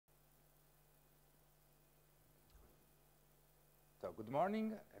Good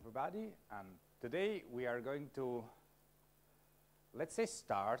morning, everybody. Today we are going to, let's say,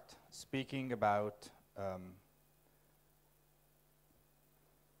 start speaking about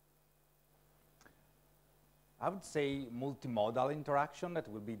I would say multimodal interaction. That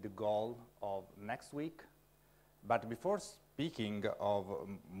will be the goal of next week. But before speaking of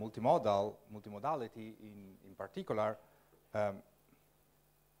multimodality in particular,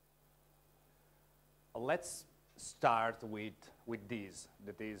 let's start with this,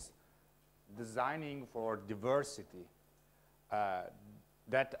 that is designing for diversity.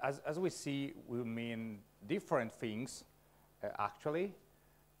 That, as we see, will mean different things, actually.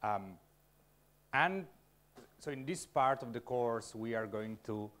 And so in this part of the course, we are going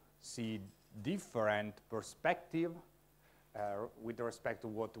to see different perspective with respect to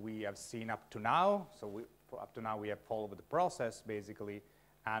what we have seen up to now. So up to now, we have followed the process, basically,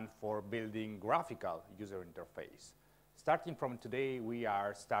 and for building graphical user interface. Starting from today, we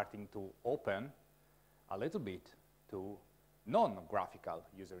are starting to open a little bit to non-graphical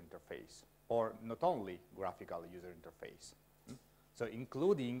user interface, or not only graphical user interface. So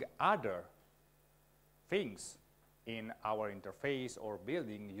including other things in our interface or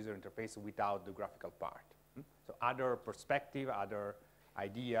building user interface without the graphical part. So other perspective, other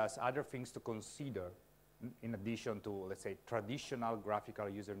ideas, other things to consider in addition to, let's say, traditional graphical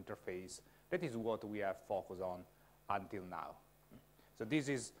user interface. That is what we have focused on until now. So this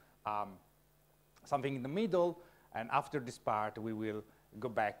is something in the middle, and after this part, we will go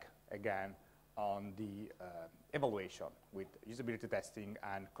back again on the evaluation with usability testing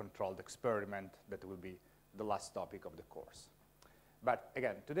and controlled experiment. That will be the last topic of the course. But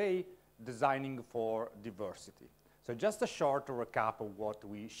again, today, designing for diversity. So just a short recap of what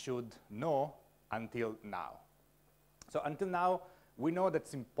we should know until now. So until now, we know that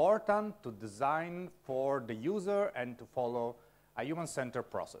it's important to design for the user and to follow a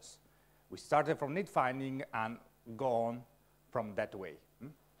human-centered process. We started from need finding and go on from that way.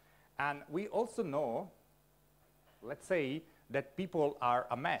 And we also know, let's say, that people are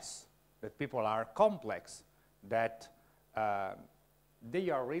a mess, that people are complex, that they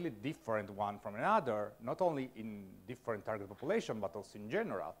are really different one from another, not only in different target population, but also in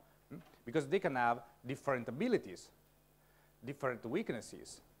general, because they can have different abilities, different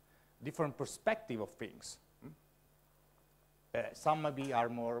weaknesses, different perspective of things. Some maybe are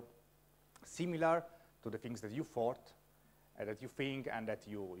more similar to the things that you thought, that you think, and that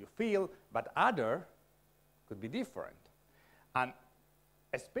you feel, but other could be different. And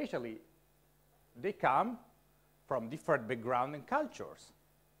especially, they come from different background and cultures.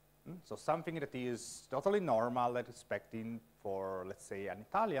 So something that is totally normal, that expecting for, let's say, an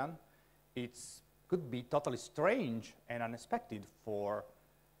Italian, it could be totally strange and unexpected for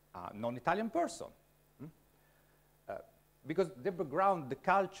a non-Italian person. Because the background, the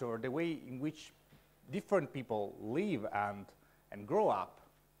culture, the way in which different people live and grow up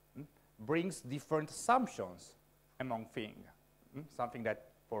brings different assumptions among things. Something that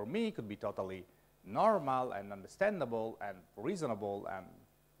for me could be totally normal and understandable and reasonable, and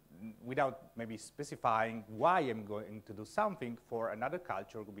without maybe specifying why I'm going to do something, for another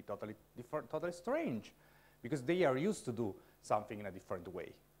culture could be totally different, totally strange, because they are used to do something in a different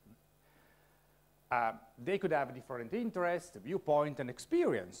way. They could have different interests, viewpoint, and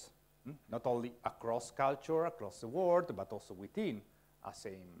experience, not only across culture, across the world, but also within a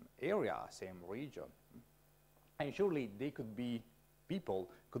same area, same region. And surely they could be people,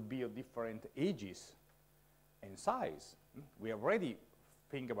 could be of different ages and size. We already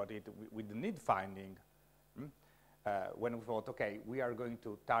think about it with the need finding when we thought, okay, we are going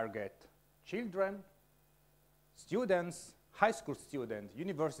to target children, students, high school students,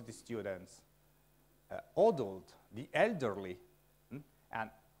 university students, adult, the elderly, and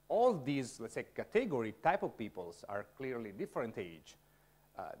all these, let's say, category type of peoples are clearly different age,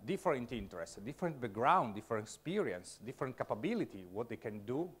 different interests, different background, different experience, different capability, what they can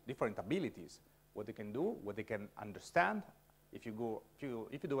do, different abilities, what they can do, what they can understand. If you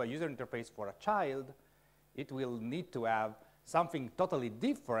do a user interface for a child, it will need to have something totally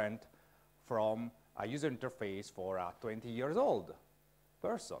different from a user interface for a 20 years old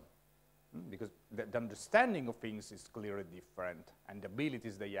person. Because the understanding of things is clearly different, and the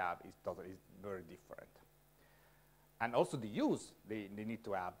abilities they have is very different. And also the use they need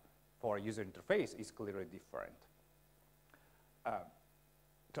to have for a user interface is clearly different.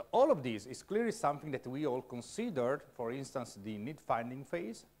 So all of this is clearly something that we all considered, for instance, the need finding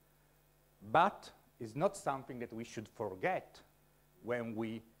phase, but is not something that we should forget when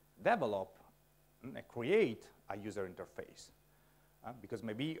we develop and create a user interface. Because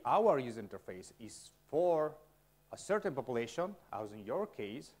maybe our user interface is for a certain population, as in your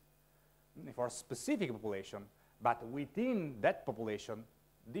case, for a specific population, but within that population,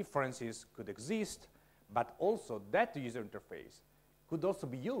 differences could exist, but also that user interface could also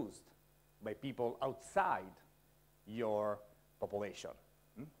be used by people outside your population.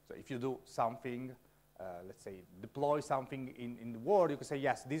 So if you do something, let's say deploy something in the world, you can say,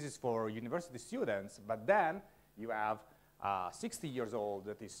 yes, this is for university students, but then you have 60 years old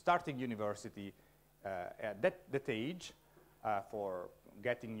that is starting university at that age for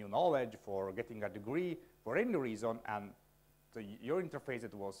getting new knowledge, for getting a degree, for any reason, and so your interface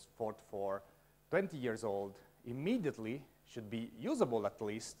that was thought for 20 years old immediately should be usable at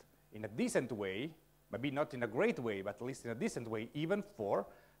least in a decent way, maybe not in a great way, but at least in a decent way, even for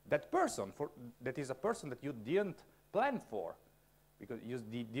that person, that is a person that you didn't plan for, because you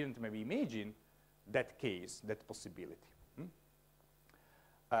didn't maybe imagine that case, that possibility.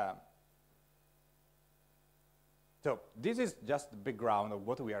 So this is just the background of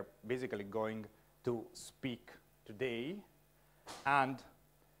what we are basically going to speak today. And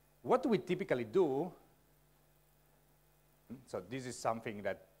what we typically do, so this is something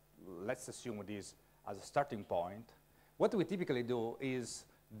that, let's assume this as a starting point. What we typically do is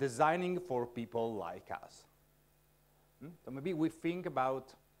designing for people like us. So maybe we think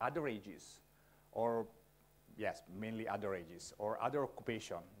about other ages, or yes, mainly other ages, or other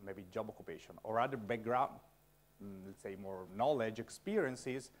occupation, maybe job occupation, or other background, let's say more knowledge,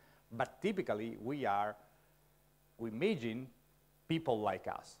 experiences, but typically we imagine people like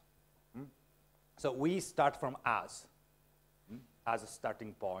us. So we start from us as a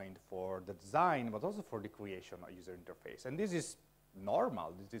starting point for the design, but also for the creation of user interface. And this is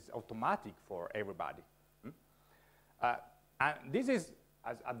normal, this is automatic for everybody. And this is,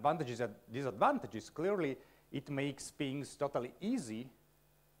 as advantages and disadvantages, clearly it makes things totally easy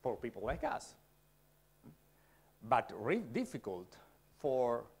for people like us, but really difficult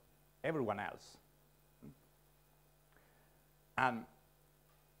for everyone else. And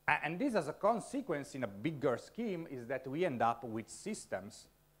this, as a consequence, in a bigger scheme, is that we end up with systems,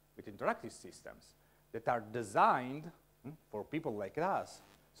 with interactive systems, that are designed for people like us,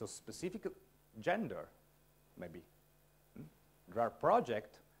 so specific gender, maybe. There are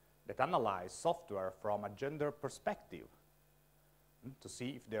projects that analyze software from a gender perspective to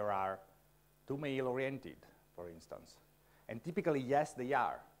see if there are too male-oriented, for instance. And typically, yes, they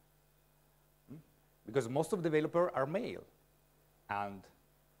are, because most of the developers are male and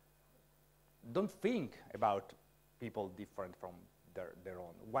don't think about people different from their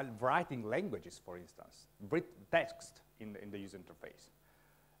own, while writing languages, for instance, text in the user interface.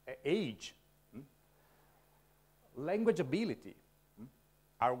 Age, language ability.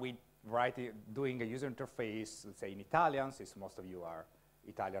 Are we doing a user interface, let's say in Italian, since most of you are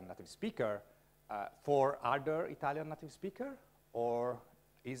Italian native speaker, for other Italian native speaker? Or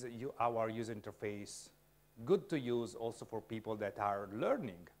is our user interface good to use also for people that are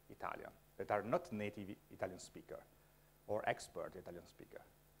learning Italian, that are not native Italian speaker or expert Italian speaker?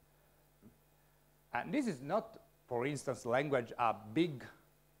 And this is not, for instance, language a big,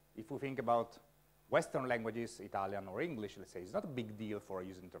 if we think about Western languages, Italian or English, let's say, it's not a big deal for a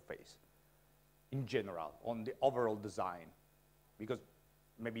user interface in general on the overall design, because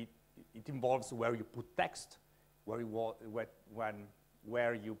maybe it involves where you put text, where you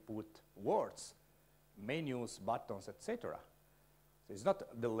put words, menus, buttons, etc. So it's not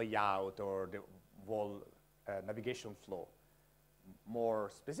the layout or the whole navigation flow, more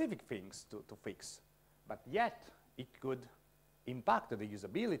specific things to fix, but yet it could impact the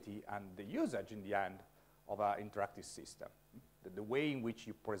usability and the usage in the end of an interactive system. The way in which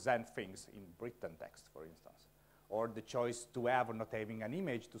you present things in written text, for instance, or the choice to have or not having an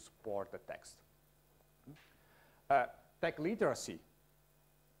image to support the text. Tech literacy.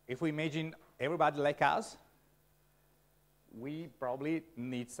 If we imagine everybody like us, we probably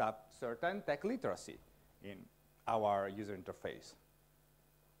need some certain tech literacy in our user interface.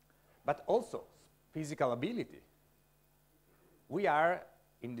 But also physical ability. We are,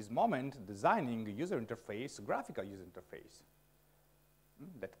 in this moment, designing a user interface, graphical user interface,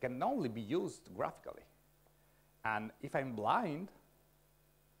 that can only be used graphically. And if I'm blind,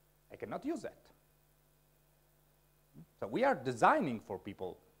 I cannot use that. So we are designing for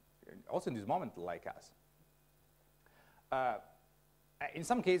people, also in this moment, like us. In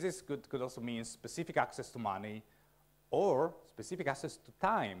some cases, could also mean specific access to money or specific access to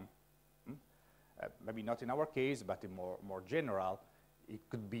time. Maybe not in our case, but in more general, it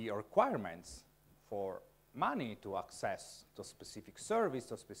could be requirements for money to access to a specific service,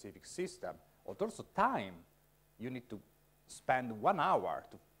 to a specific system, or also time. You need to spend 1 hour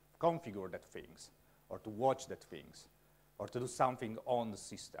to configure that things, or to watch that things, or to do something on the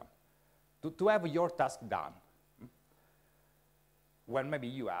system, to have your task done. When maybe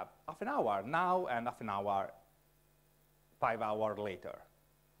you have half an hour now and half an hour 5 hours later.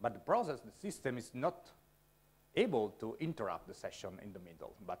 But the process, the system is not able to interrupt the session in the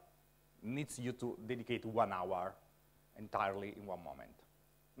middle, but needs you to dedicate 1 hour entirely in one moment.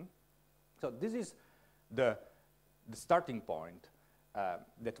 So this is the starting point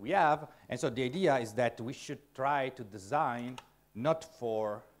that we have. And so the idea is that we should try to design not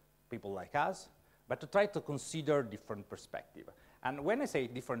for people like us, but to try to consider different perspective. And when I say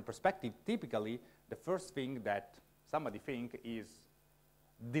different perspective, typically the first thing that somebody think is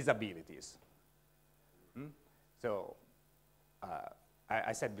disabilities. So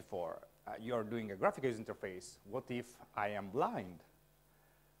I said before, you're doing a graphical user interface. What if I am blind?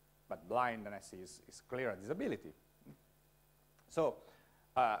 But blindness is clear a disability. So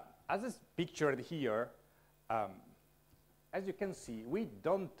as is pictured here, as you can see, we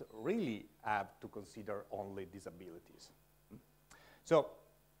don't really have to consider only disabilities. So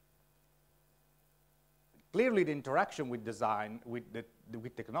clearly the interaction with design,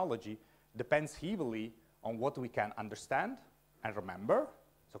 with technology, depends heavily on what we can understand and remember,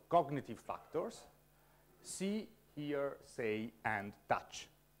 so cognitive factors, see, hear, say, and touch.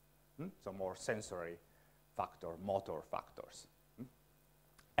 So more sensory factor, motor factors.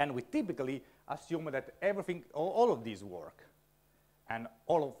 And we typically assume that everything, all of these work, and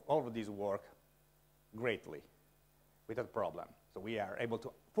all of these work greatly, without problem. So we are able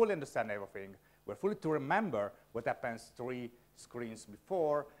to fully understand everything. We're fully to remember what happens 3 screens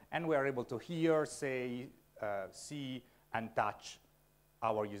before, and we are able to hear, say, see, and touch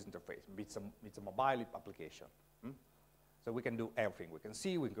our user interface. It's a mobile application. So we can do everything. We can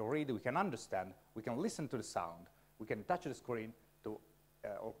see, we can read, we can understand, we can listen to the sound, we can touch the screen to,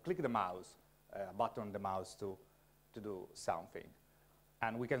 or click the mouse, button on the mouse to do something.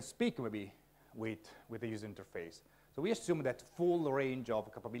 And we can speak maybe with the user interface. So we assume that full range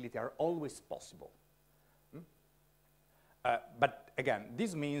of capability are always possible. But again,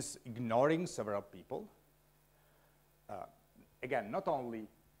 this means ignoring several people. Again, not only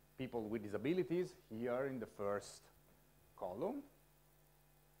people with disabilities, here in the first column,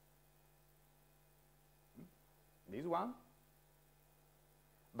 this one,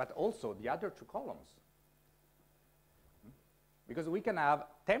 but also the other 2 columns. Because we can have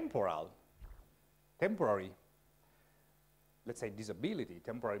temporary, let's say disability,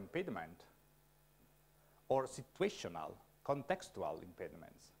 temporary impediment, or situational, contextual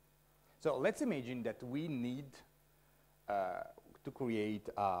impediments. So let's imagine that we need to create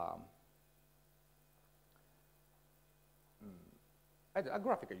a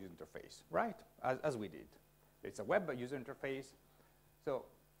graphical user interface, right? As we did. It's a web user interface. So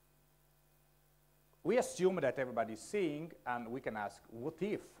we assume that everybody is seeing, and we can ask, what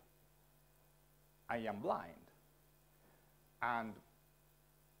if I am blind? And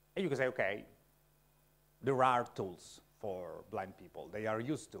you can say, okay, there are tools for blind people. They are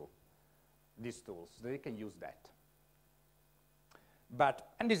used to these tools. They can use that.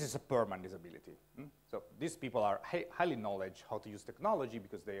 And this is a permanent disability. So these people are highly knowledge how to use technology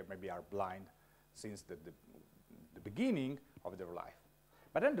because they maybe are blind since the beginning of their life.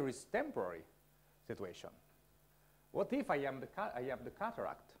 But then there is temporary situation. What if I have the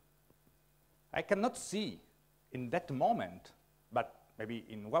cataract? I cannot see in that moment, but maybe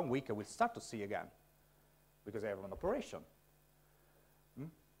in 1 week I will start to see again because I have an operation.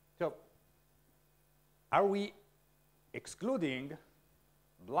 So are we excluding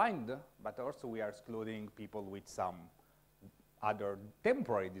blind, but also we are excluding people with some other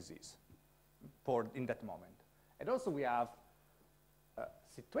temporary disease in that moment? And also we have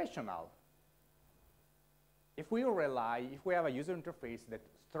situational. If we have a user interface that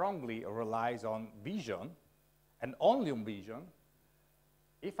strongly relies on vision and only on vision,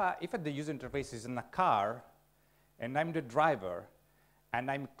 if the user interface is in a car and I'm the driver and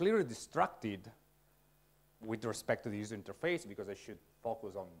I'm clearly distracted with respect to the user interface because I should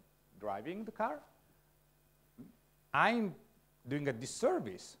focus on driving the car, I'm doing a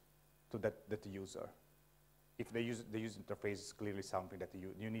disservice to that user if the user interface is clearly something that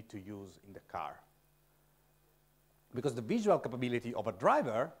you need to use in the car. Because the visual capability of a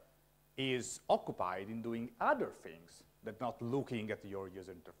driver is occupied in doing other things than not looking at your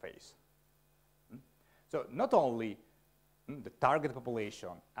user interface. So not only the target population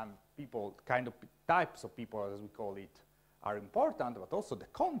and people, types of people as we call it, are important, but also the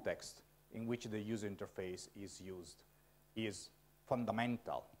context in which the user interface is used is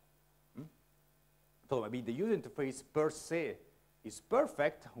fundamental. So maybe the user interface per se is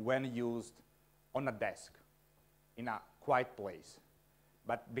perfect when used on a desk in a quiet place,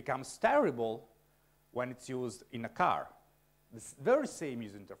 but becomes terrible when it's used in a car. This very same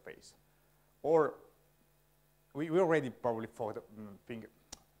user interface. Or we already probably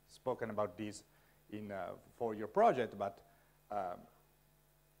spoken about this for your project, but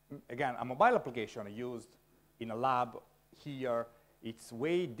again, a mobile application used in a lab here, it's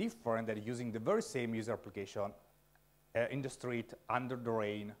way different than using the very same user application in the street, under the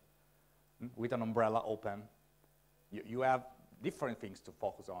rain, with an umbrella open. You have different things to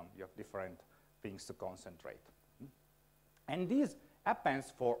focus on. You have different things to concentrate. And this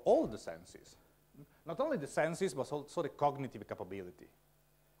happens for all the senses. Not only the senses, but also the cognitive capability.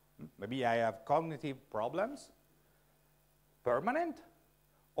 Maybe I have cognitive problems, permanent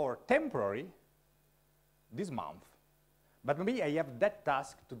or temporary, this month. But maybe I have that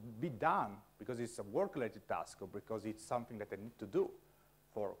task to be done because it's a work-related task or because it's something that I need to do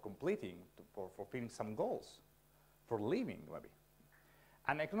for completing, for fulfilling some goals, for living, maybe.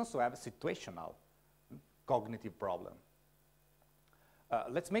 And I can also have a situational cognitive problem.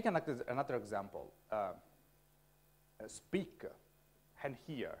 Let's make another example. Speak and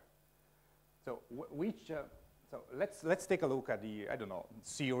hear. So let's take a look at the, I don't know,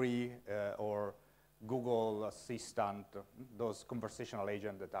 Siri or Google Assistant, those conversational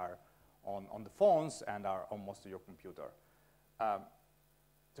agents that are on the phones and are on most of your computer.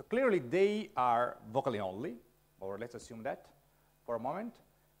 So clearly they are vocally only, or let's assume that for a moment,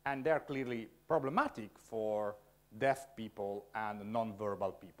 and they're clearly problematic for deaf people and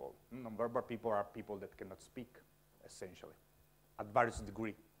non-verbal people. Non-verbal people are people that cannot speak, essentially, at various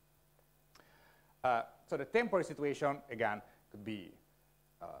degrees. So the temporary situation, again, could be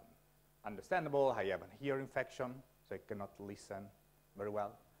understandable. I have a ear infection, so I cannot listen very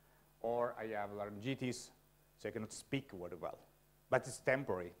well. Or I have laryngitis, so I cannot speak very well. But it's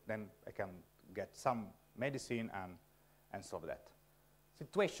temporary. Then I can get some medicine and solve that.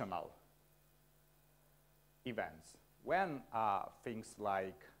 Situational events. When things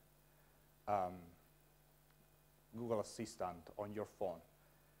like Google Assistant on your phone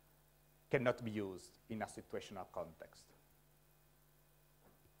cannot be used in a situational context.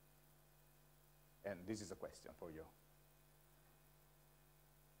 And this is a question for you.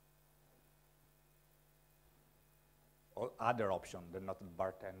 Or other option, the not the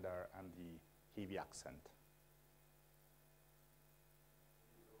bartender and the heavy accent.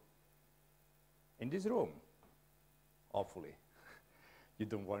 In this room, hopefully. You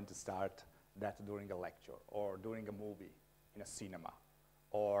don't want to start that during a lecture or during a movie in a cinema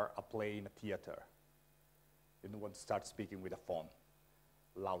or a play in a theater. You don't want to start speaking with a phone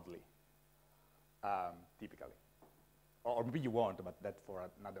loudly, typically. Or maybe you won't, but that's for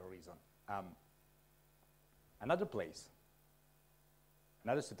another reason. Another place,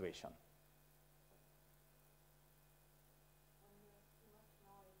 another situation.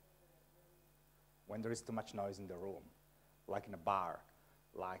 When there is too much noise in the room, like in a bar,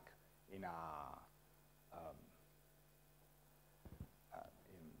 like in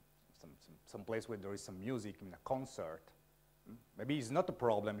some place where there is some music, in a concert. Maybe it's not a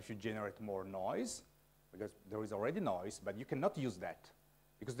problem if you generate more noise, because there is already noise, but you cannot use that,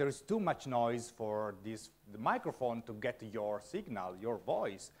 because there is too much noise for the microphone to get your signal, your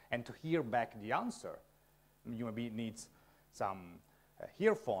voice, and to hear back the answer. You maybe need some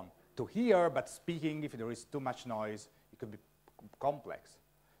earphone to hear, but speaking, if there is too much noise, it could be complex.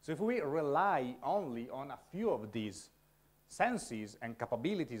 So if we rely only on a few of these senses and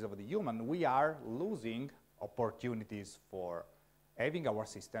capabilities of the human, we are losing opportunities for having our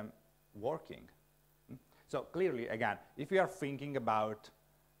system working. So clearly, again, if we are thinking about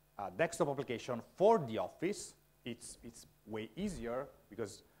a desktop application for the office, it's way easier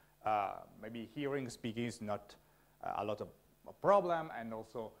because maybe hearing, speaking is not a lot of a problem, and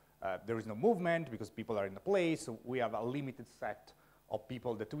also there is no movement because people are in a place, so we have a limited set of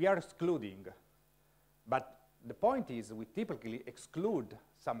people that we are excluding. But the point is we typically exclude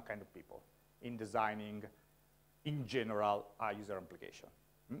some kind of people in designing, in general, a user application.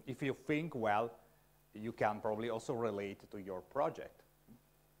 If you think well, you can probably also relate to your project.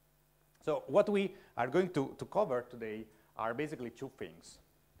 So what we are going to cover today are basically two things.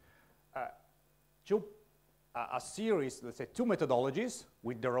 A series, let's say, two methodologies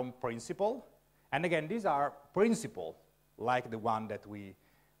with their own principle. And again, these are principles like the one that we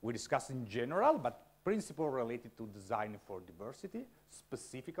discussed in general, but principle related to design for diversity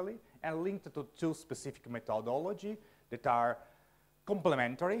specifically, and linked to two specific methodology that are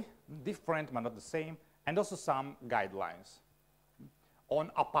complementary, different but not the same, and also some guidelines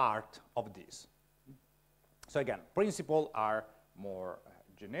on a part of this. So again, principles are more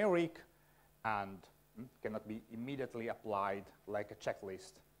generic, and cannot be immediately applied like a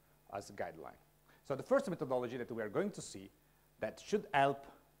checklist as a guideline. So the first methodology that we are going to see that should help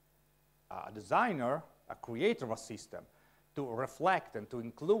a designer, a creator of a system, to reflect and to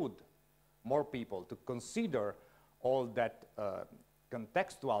include more people, to consider all that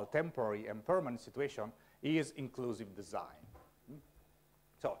contextual, temporary, and permanent situation is inclusive design.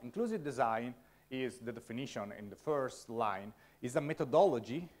 So inclusive design is the definition in the first line, is a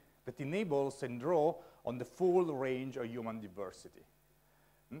methodology that enables and draw on the full range of human diversity,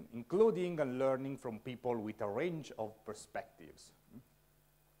 including and learning from people with a range of perspectives.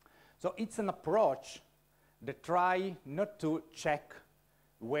 So it's an approach that tries not to check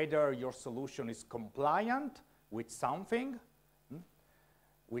whether your solution is compliant with something,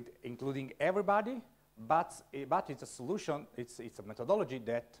 with including everybody, but it's a solution, it's a methodology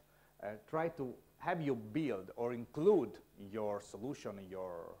that tries to have you build or include your solution,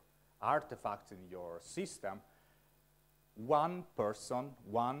 your artifacts in your system, one person,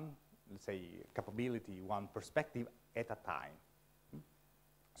 one, let's say, capability, one perspective at a time.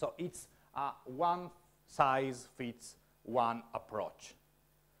 So it's a one-size-fits-one approach,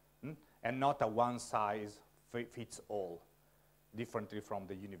 and not a one-size-fits-all, differently from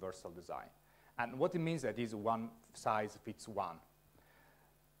the universal design. And what it means that is one-size-fits-one.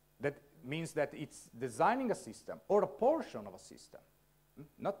 That means that it's designing a system or a portion of a system,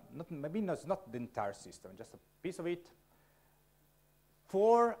 maybe not the entire system, just a piece of it,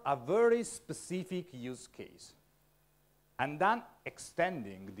 for a very specific use case, and then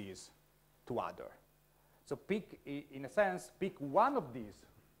extending this to other. So pick, in a sense, pick one of these.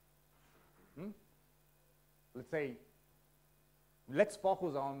 Let's say, let's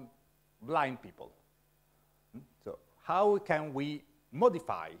focus on blind people. So how can we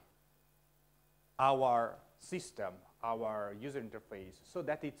modify our system, our user interface, so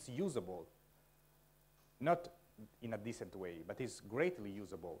that it's usable, not in a decent way, but is greatly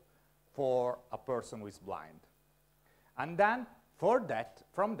usable for a person who is blind. And then from that,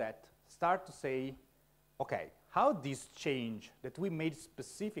 start to say, okay, how this change that we made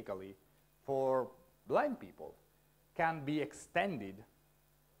specifically for blind people can be extended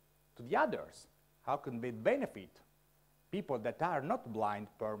to the others? How can they benefit people that are not blind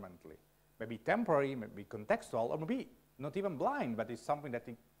permanently? Maybe temporary, maybe contextual, or maybe not even blind, but it's something that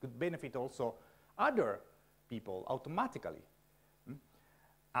it could benefit also other people automatically.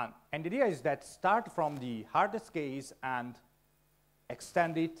 And the idea is that start from the hardest case and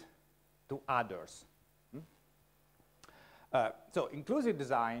extend it to others. So inclusive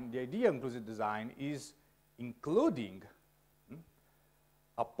design, the idea of inclusive design is including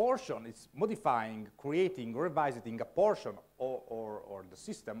a portion, it's modifying, creating, revisiting a portion or the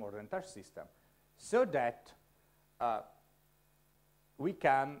system or the entire system so that we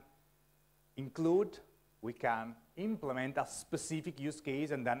can include, we can implement a specific use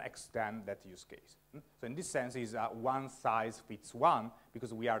case and then extend that use case. So in this sense, it's a one-size-fits-one,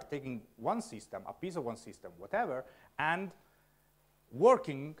 because we are taking one system, a piece of one system, whatever, and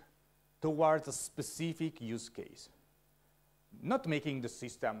working towards a specific use case. Not making the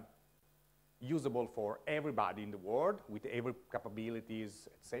system usable for everybody in the world with every capabilities,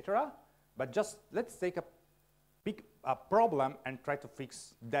 etc., but just let's pick a problem and try to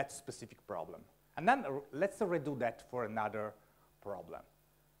fix that specific problem. And then let's redo that for another problem.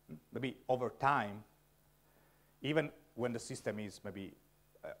 Maybe over time, even when the system is maybe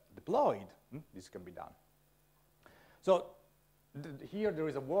deployed, this can be done. So here there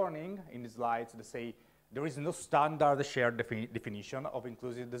is a warning in the slides that say there is no standard shared definition of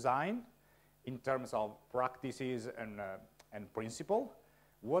inclusive design in terms of practices and principle.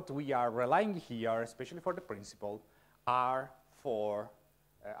 What we are relying here, especially for the principle, are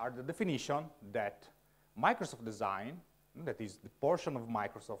the definition that Microsoft Design, that is the portion of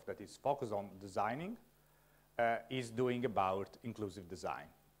Microsoft that is focused on designing, is doing about inclusive design.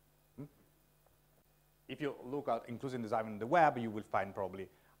 If you look at inclusive design on the web, you will find probably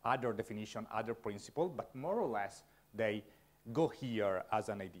other definition, other principle, but more or less they go here as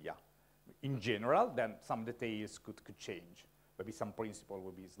an idea. In general, then some details could change. Maybe some principle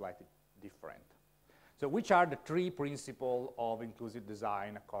will be slightly different. So which are the three principles of inclusive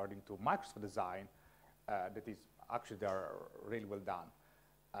design according to Microsoft Design? That is, actually they are really well done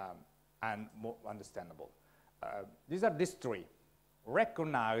and more understandable. These are these three: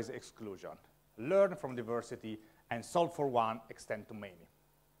 recognize exclusion, learn from diversity, and solve for one, extend to many.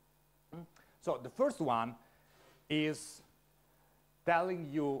 So the first one is telling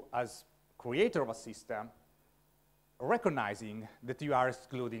you as creator of a system, recognizing that you are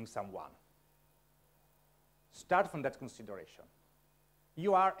excluding someone. Start from that consideration.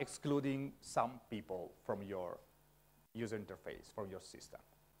 you are excluding some people from your user interface, from your system.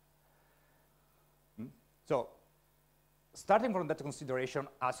 So, starting from that consideration,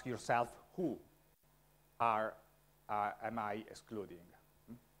 ask yourself, who am I excluding?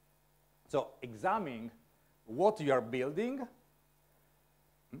 So, examining what you are building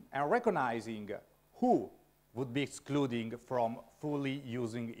and recognizing who would be excluding from fully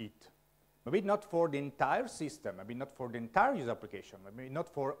using it. Maybe not for the entire system, maybe not for the entire user application, maybe not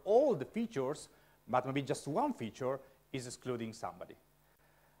for all the features, but maybe just one feature is excluding somebody.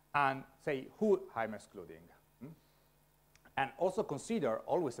 And say, who I'm excluding. And also consider,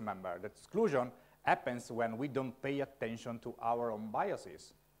 always remember, that exclusion happens when we don't pay attention to our own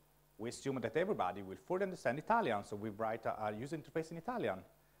biases. We assume that everybody will fully understand Italian, so we write a user interface in Italian,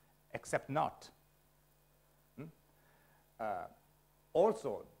 except not.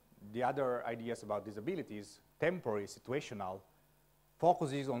 Also, the other ideas about disabilities, temporary, situational,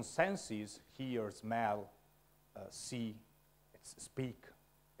 focuses on senses, hear, smell, see, speak,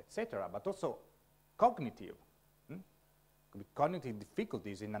 etc., but also cognitive. Could be cognitive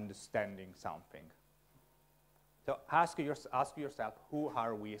difficulties in understanding something. So ask yourself, who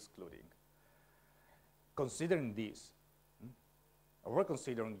are we excluding? Considering this, or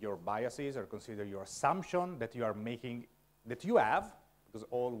considering your biases, or consider your assumption that you are making, that you have, because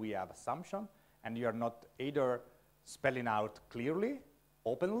all we have assumption, and you are not either spelling out clearly,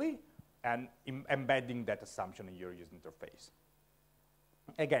 openly, and embedding that assumption in your user interface.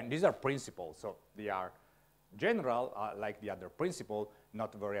 Again, these are principles, so they are general, like the other principle,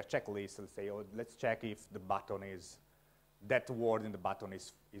 not very a checklist. Let's say, oh, let's check if the button is, that word in the button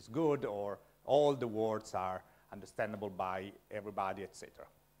is good, or all the words are understandable by everybody, etc.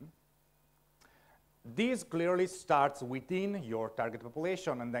 This clearly starts within your target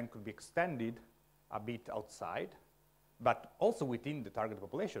population and then could be extended a bit outside, but also within the target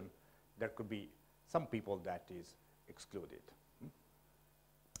population, there could be some people that is excluded.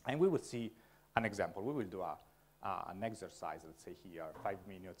 And we will see an example. We will do an exercise, let's say here, 5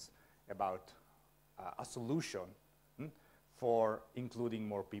 minutes, about a solution for including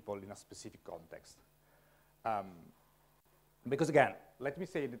more people in a specific context. Because again, let me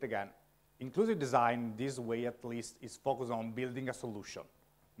say that again, inclusive design, this way at least, is focused on building a solution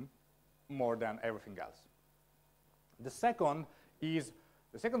more than everything else. The second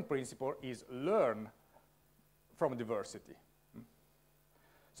principle is learn from diversity.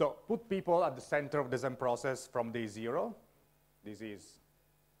 So put people at the center of the design process from day zero. This is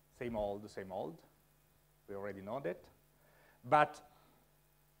same old, same old. We already know that. But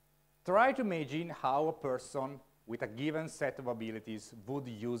try to imagine how a person with a given set of abilities would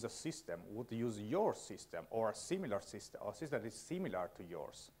use a system, would use your system, or a similar system, or a system that is similar to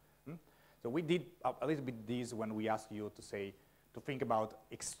yours. So we did a little bit this when we asked you to say, to think about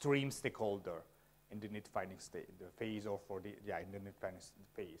extreme stakeholder in the need finding phase, or for the, in the need finding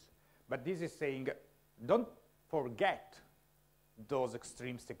phase. But this is saying, don't forget those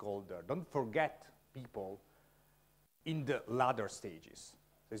extreme stakeholders. Don't forget people in the latter stages.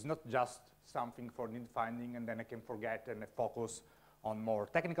 So it's not just something for need finding and then I can forget and focus on more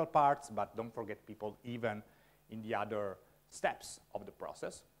technical parts, but don't forget people even in the other steps of the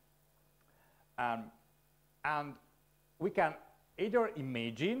process. And we can either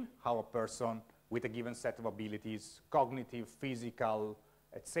imagine how a person with a given set of abilities, cognitive, physical,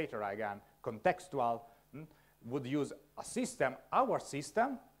 etc., again, contextual, would use a system, our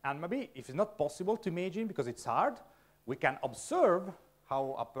system, and maybe if it's not possible to imagine because it's hard, we can observe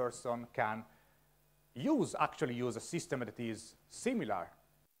how a person can actually use a system that is similar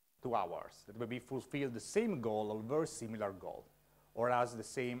to ours, that maybe fulfill the same goal or very similar goal, or has the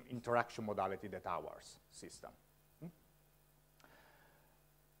same interaction modality that ours system.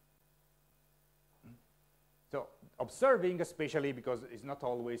 So observing, especially because it's not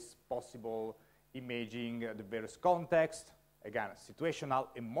always possible imaging the various context, again, situational,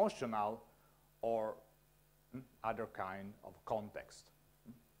 emotional, or other kind of context.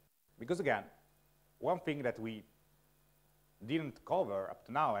 Because again, one thing that we didn't cover up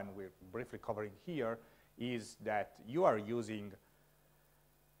to now, and we're briefly covering here, is that you are using,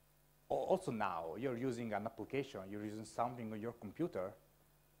 also now, you're using an application, you're using something on your computer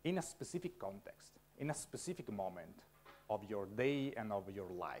in a specific context, in a specific moment of your day and of your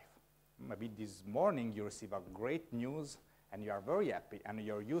life. Maybe this morning you receive a great news and you are very happy and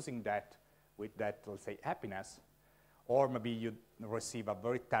you're using that with that, let's say, happiness, or maybe you receive a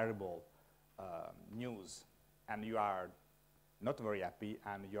very terrible news and you are not very happy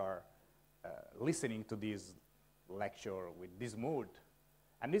and you are listening to this lecture with this mood.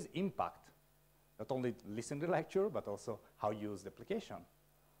 And this impact not only listen to the lecture, but also how you use the application.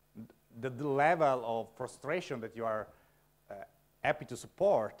 The level of frustration that you are happy to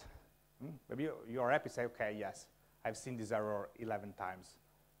support, maybe you are happy to say, okay, yes, I've seen this error 11 times,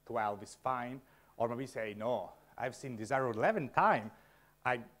 12 is fine, or maybe say, no, I've seen this error 11 times,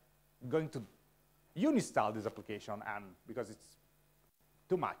 I'm going to uninstall this application and because it's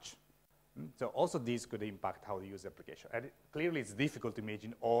too much. So also this could impact how you use the application. And clearly it's difficult to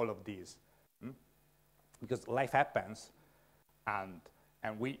imagine all of these because life happens and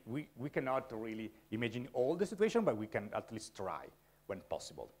we cannot really imagine all the situation, but we can at least try when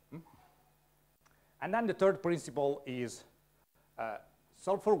possible. And then the third principle is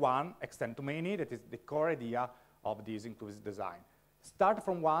solve for one, extend to many. That is the core idea of this inclusive design. Start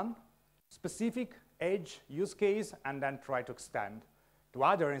from one specific edge use case and then try to extend to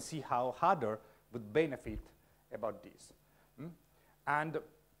other and see how other would benefit about this. And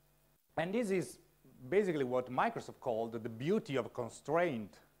this is basically what Microsoft called the beauty of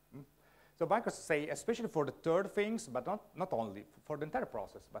constraint. So Microsoft say, especially for the third things, but not only for the entire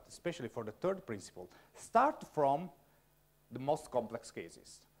process, but especially for the third principle, start from the most complex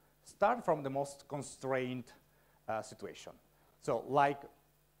cases. Start from the most constrained situation. So like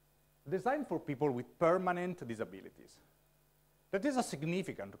design for people with permanent disabilities. That is a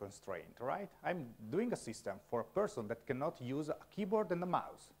significant constraint, right? I'm doing a system for a person that cannot use a keyboard and a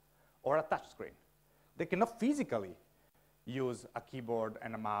mouse or a touch screen. They cannot physically use a keyboard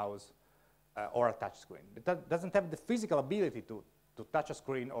and a mouse or a touch screen. It doesn't have the physical ability to touch a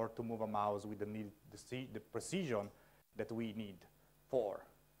screen or to move a mouse with the precision that we need for.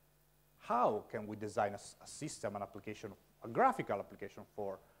 How can we design a system, an application, a graphical application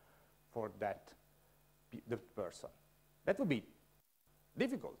for the person? That would be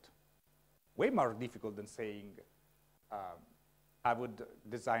difficult, way more difficult than saying I would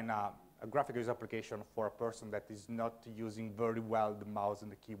design a graphical user application for a person that is not using very well the mouse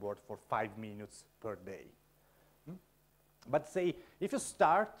and the keyboard for 5 minutes per day. But say, if you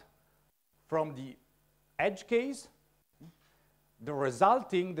start from the edge case, the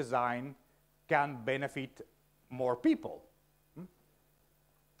resulting design can benefit more people.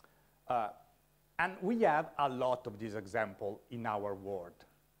 And we have a lot of these examples in our world,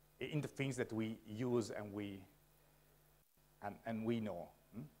 in the things that we use and we know,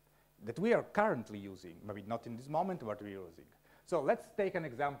 that we are currently using, maybe not in this moment, but we're using. So let's take an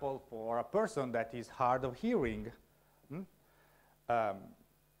example for a person that is hard of hearing,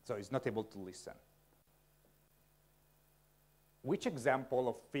 so is not able to listen. Which example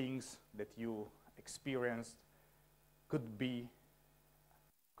of things that you experienced could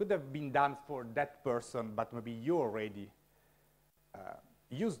have been done for that person, but maybe you already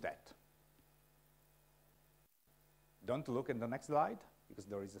used that? Don't look at the next slide, because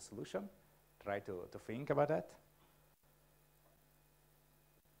there is a solution. Try to think about that.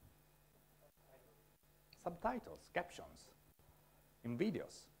 Subtitles, captions, in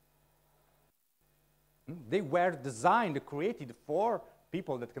videos. They were designed, created for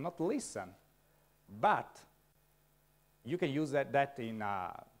people that cannot listen, but you can use that in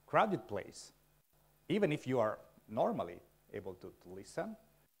a crowded place, even if you are normally able to listen.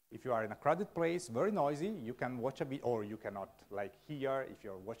 If you are in a crowded place, very noisy, you can watch a video, or you cannot, like here, if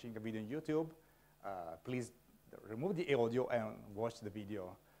you're watching a video on YouTube, please remove the audio and watch the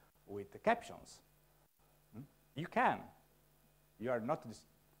video with the captions. You can. You are not just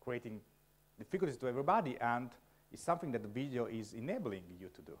creating difficulties to everybody, and it's something that the video is enabling you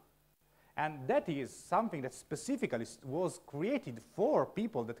to do. And that is something that specifically was created for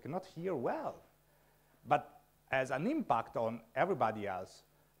people that cannot hear well, but has an impact on everybody else's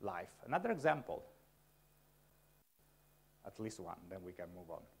life. Another example, at least one, then we can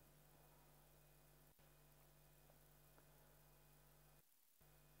move on.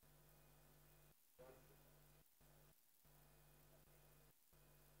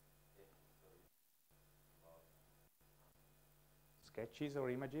 Sketches or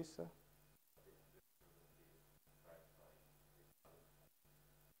images?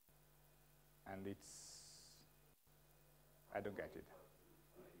 And I don't get it.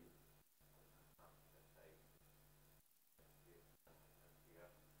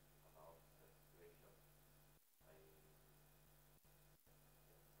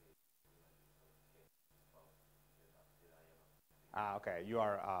 Okay, you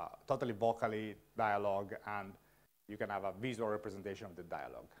are totally vocally dialogue, and you can have a visual representation of the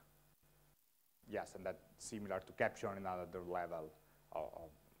dialogue. Yes, and that's similar to caption in another level, or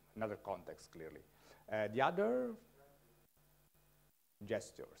another context, clearly. The other,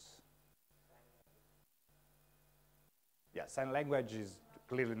 gestures. Yeah, sign language is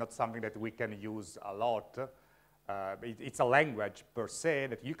clearly not something that we can use a lot. It's a language per se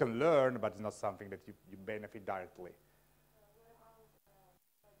that you can learn, but it's not something that you benefit directly.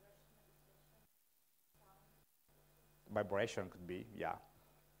 Vibration could be, yeah.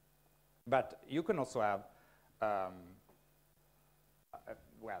 But you can also have,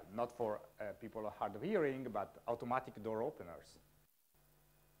 well, not for people hard of hearing, but automatic door openers.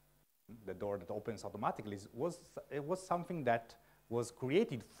 The door that opens automatically it was something that was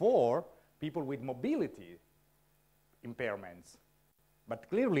created for people with mobility impairments, but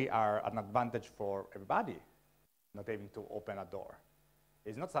clearly are an advantage for everybody, not having to open a door.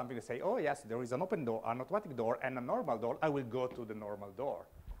 It's not something to say, oh yes, there is an open door, an automatic door, and a normal door, I will go to the normal door.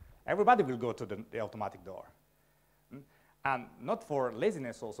 Everybody will go to the automatic door. And not for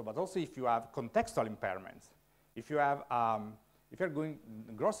laziness also, but also if you have contextual impairments. If you have, if you're going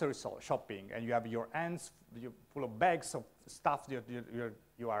grocery shopping and you have your hands full of bags of stuff that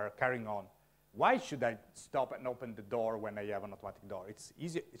you are carrying on, why should I stop and open the door when I have an automatic door? It's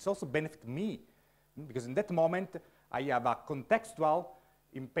easy. It's also benefit me, because in that moment I have a contextual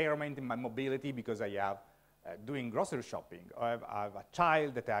impairment in my mobility because I have doing grocery shopping. Or I have a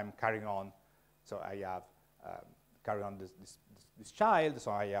child that I'm carrying on, so I have carry on this child,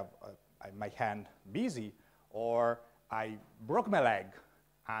 so I have my hand busy, or I broke my leg,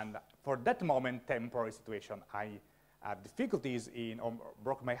 and for that moment, temporary situation, I have difficulties in, or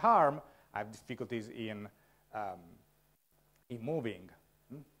broke my arm, I have difficulties in moving.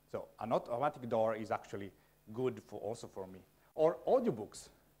 So an automatic door is actually good also for me. Or audiobooks.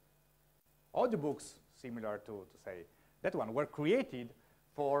 Audiobooks, similar to say, that one were created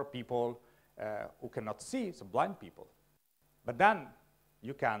for people who cannot see, so blind people. But then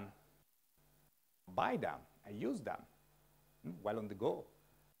you can buy them and use them while on the go.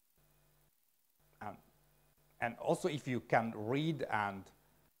 And also if you can read and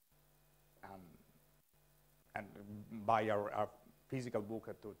buy a physical book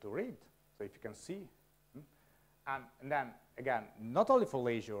to read, so if you can see. And then, again, not only for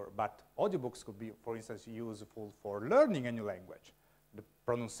leisure, but audiobooks could be, for instance, useful for learning a new language. The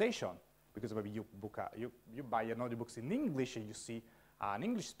pronunciation, because maybe you buy an audiobook in English and you see an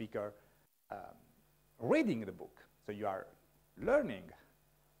English speaker reading the book. So you are learning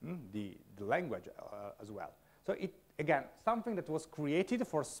the language as well. So it, again, something that was created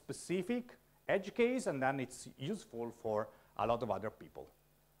for specific edge case, and then it's useful for a lot of other people.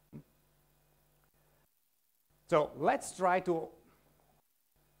 So let's try to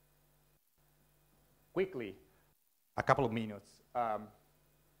quickly, a couple of minutes,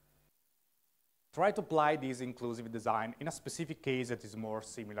 try to apply this inclusive design in a specific case that is more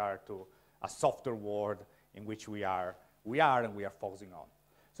similar to a software world in which we are focusing on.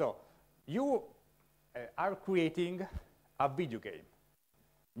 So you are creating a video game.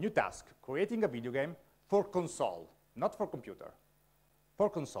 New task, creating a video game for console, not for computer, for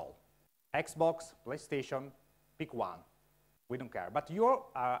console. Xbox, PlayStation, pick one. We don't care. But you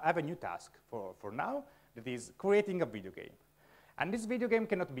have a new task for now that is creating a video game. And this video game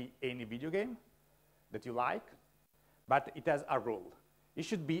cannot be any video game that you like, but it has a rule. It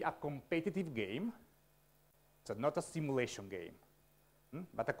should be a competitive game, so not a simulation game,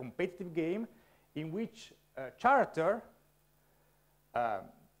 but a competitive game in which a character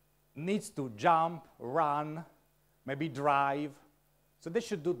needs to jump, run, maybe drive. So they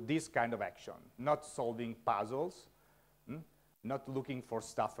should do this kind of action, not solving puzzles, not looking for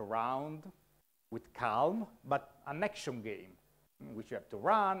stuff around with calm, but an action game in which you have to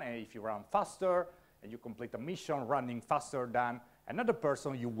run, and if you run faster and you complete a mission running faster than another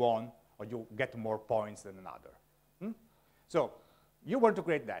person, you won, or you get more points than another. So you want to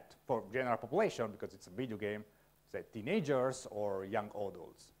create that for general population because it's a video game, say teenagers or young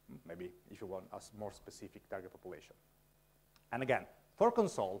adults, maybe if you want a more specific target population. And again, for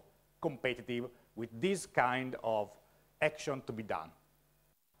console, competitive with this kind of action to be done.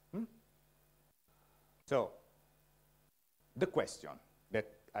 So the question that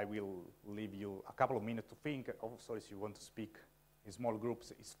I will leave you a couple of minutes to think, also if you want to speak in small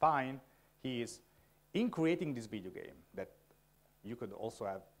groups is fine, is in creating this video game that you could also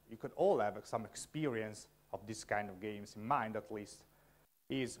have, you could all have some experience of this kind of games in mind at least,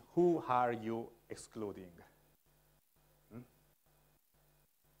 is who are you excluding?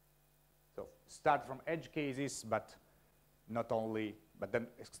 So start from edge cases, but not only, but then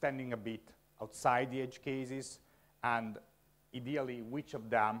extending a bit outside the edge cases, and ideally which of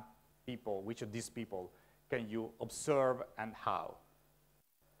them people, which of these people can you observe and how?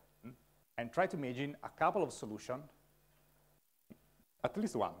 And try to imagine a couple of solutions, at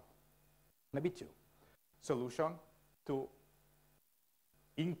least one, maybe two, solution to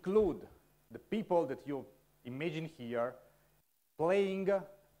include the people that you imagine here playing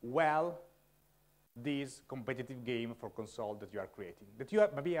well this competitive game for console that you are creating, that you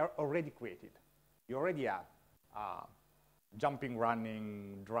have maybe are already created. You already have jumping,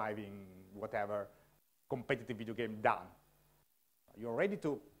 running, driving, whatever, competitive video game done. You're ready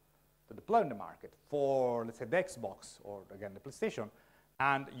to deploy in the market for, let's say, the Xbox or, again, the PlayStation,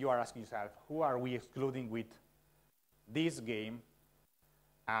 and you are asking yourself, who are we excluding with this game,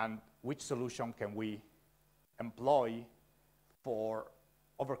 and which solution can we employ for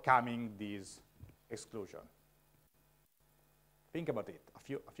overcoming this exclusion? Think about it, a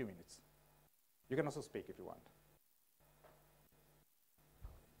few minutes. You can also speak if you want.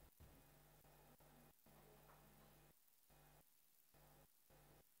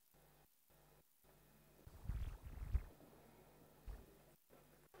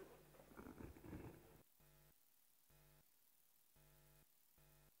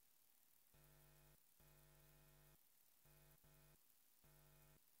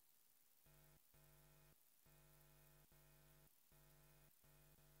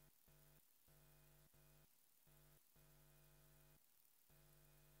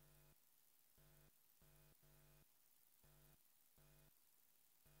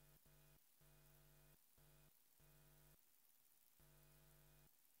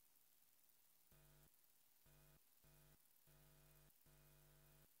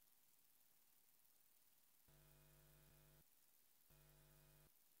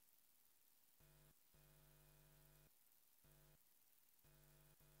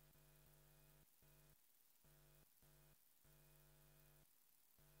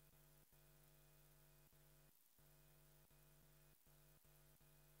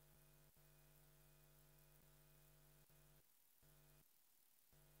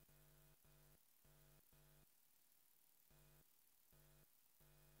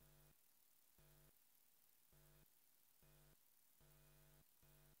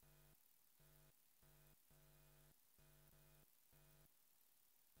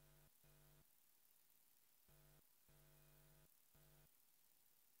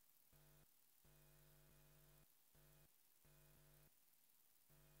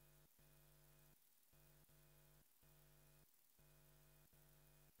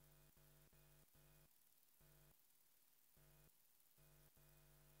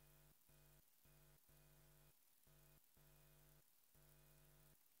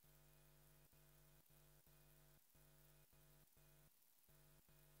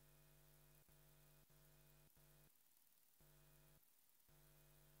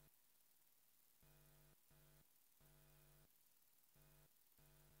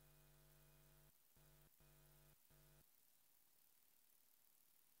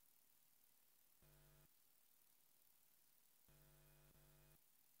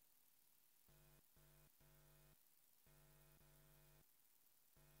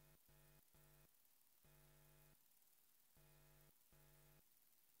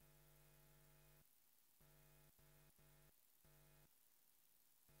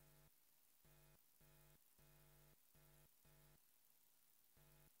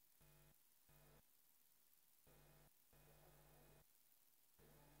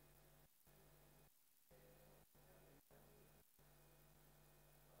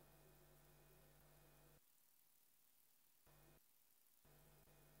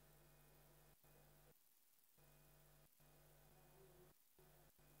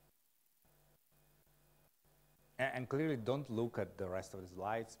 And clearly don't look at the rest of the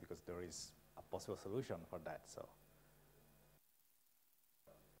slides because there is a possible solution for that. So.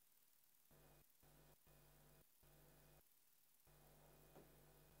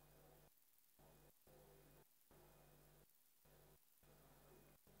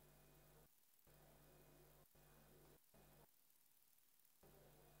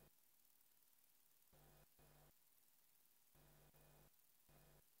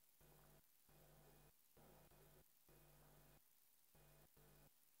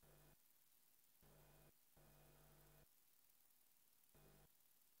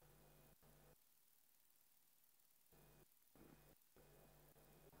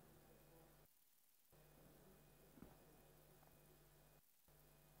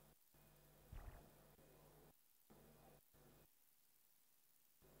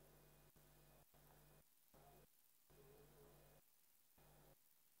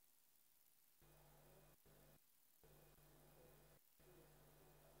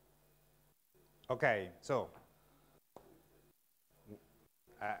 Okay, so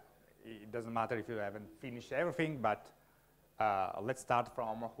it doesn't matter if you haven't finished everything, but let's start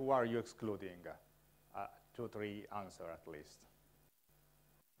from who are you excluding? 2 or 3 answer at least.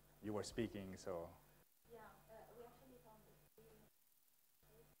 you were speaking, so. Yeah, we actually found the three.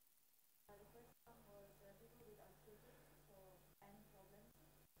 The first one was people with arthritis, so any problems,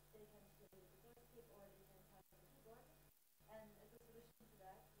 they can play the joystick or they can type on the keyboard. And as a solution to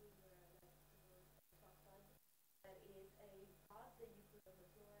that, we were like towards a trackpad that is a pad that you put on the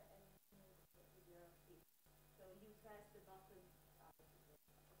floor and you move with your feet. So you press the button. Okay.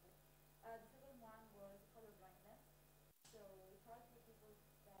 The second one was color blindness. So we tried for people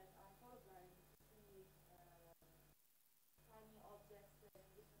that are colorblind to see tiny objects in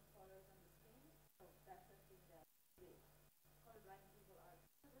different colors on the screen. So that's something that the colorblind people are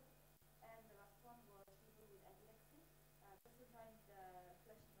good. And the last one was people with epilepsy. Sometimes the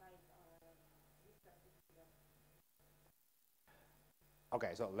flashing lights are distracting to them.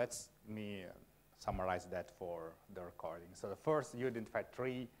 Okay, so me summarize that for the recording. So the first, you identified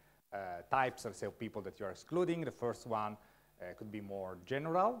three types of people that you're excluding. The first one could be more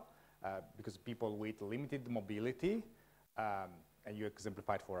general, because people with limited mobility, and you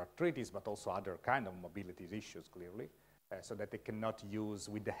exemplified for arthritis, but also other kind of mobility issues, clearly, so that they cannot use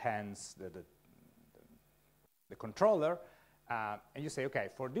with the hands the controller. And you say, okay,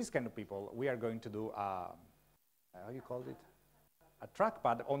 for this kind of people, we are going to do, how you called it? A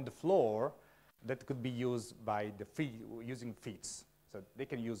trackpad on the floor that could be used by the feet, using feet. So they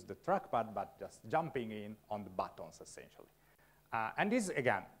can use the trackpad, but just jumping in on the buttons, essentially. And this,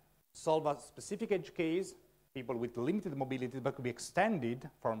 again, solve a specific edge case, people with limited mobility, but could be extended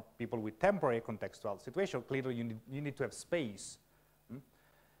from people with temporary contextual situation. Clearly, you need to have space.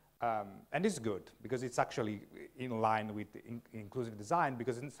 And this is good, because it's actually in line with inclusive design,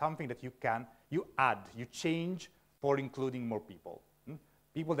 because it's something that you add, you change for including more people.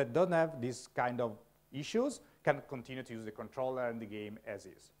 People that don't have these kind of issues can continue to use the controller and the game as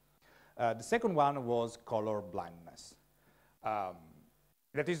is. The second one was color blindness.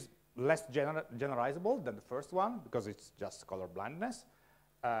 That is less generalizable than the first one, because it's just color blindness.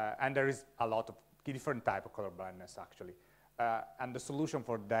 And there is a lot of different type of color blindness, actually. And the solution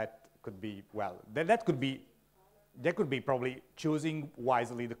for that could be, well, that could be probably choosing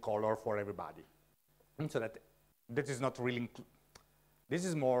wisely the color for everybody. And so that is not really, this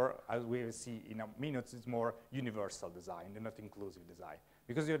is more, as we will see in a minute, it's more universal design and not inclusive design,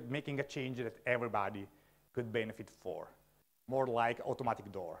 because you're making a change that everybody could benefit for, more like automatic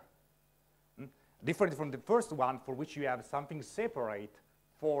door. Different from the first one, for which you have something separate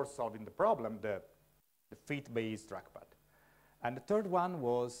for solving the problem, the feet-based trackpad. And the third one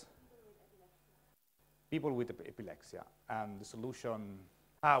was people with epilepsy. And the solution,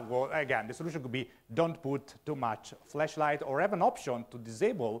 well, again, the solution could be don't put too much flashlight, or have an option to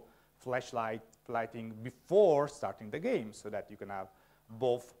disable lighting before starting the game, so that you can have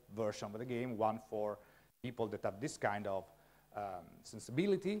both versions of the game, one for people that have this kind of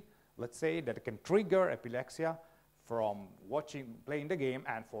sensibility, let's say, that can trigger epilepsy from playing the game,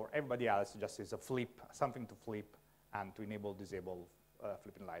 and for everybody else, just as a something to flip and to enable, disable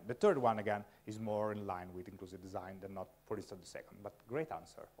flipping light. The third one, again, is more in line with inclusive design than not, for instance, the second. But great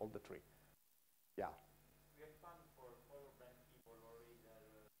answer, all the three. Yeah. We have fun for colorblind people, or either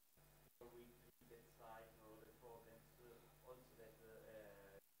people with limited sight or other problems, also that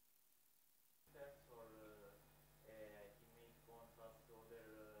or image contrast,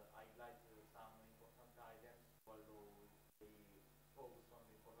 other highlight some important items, although they focus on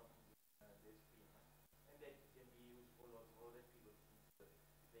the important the screen. And that can be useful also for other people,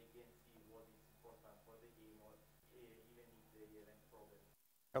 since they can see what is important for the game, or even if they have problems.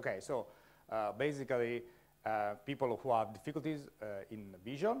 Okay, so basically, people who have difficulties in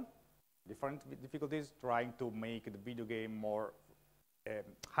vision, different difficulties, trying to make the video game more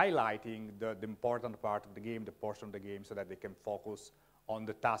highlighting the important part of the game, the portion of the game, so that they can focus on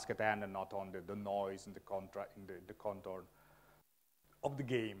the task at hand and not on the noise and the contour of the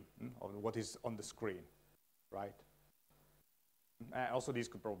game, of what is on the screen, right? Also, this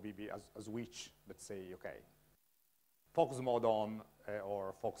could probably be a switch, let's say, okay, focus mode on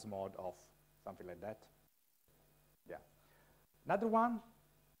or focus mode off, something like that. Yeah. Another one,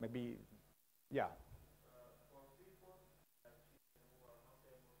 maybe, yeah. For people who are not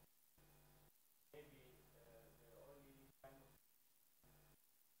able, maybe the only kind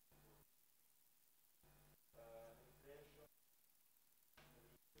of impression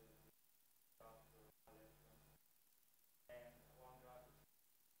and one that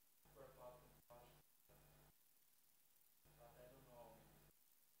per button touch, but I don't know.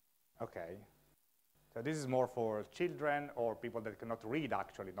 Okay. So this is more for children or people that cannot read,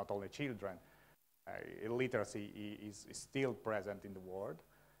 actually, not only children. Illiteracy is still present in the world.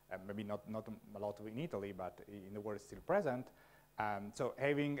 Maybe not a lot in Italy, but in the world it's still present. So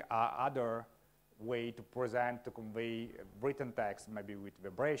having other way to present, to convey written text, maybe with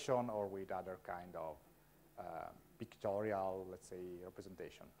vibration or with other kind of pictorial, let's say,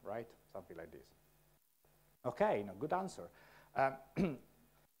 representation, right? Something like this. Okay, no, good answer.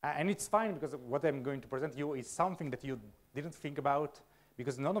 And it's fine because what I'm going to present you is something that you didn't think about,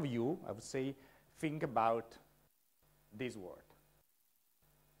 because none of you, I would say, think about this word.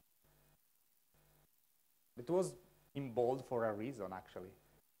 It was in bold for a reason, actually.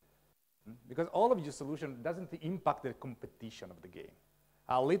 Because all of your solution doesn't impact the competition of the game.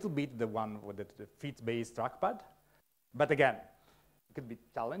 A little bit the one with the fit-based trackpad, but again, it could be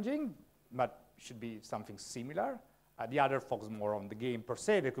challenging, but should be something similar. The other focus more on the game per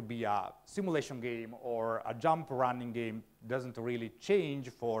se. There could be a simulation game or a jump running game. Doesn't really change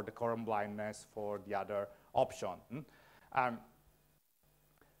for the current blindness for the other option.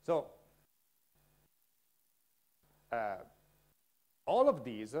 So all of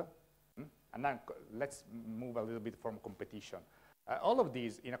these, and then let's move a little bit from competition. All of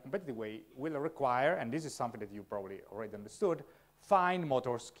these, in a competitive way, will require, and this is something that you probably already understood, fine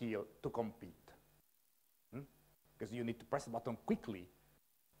motor skill to compete. Because you need to press the button quickly,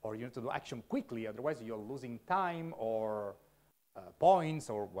 or you need to do action quickly, otherwise you're losing time or points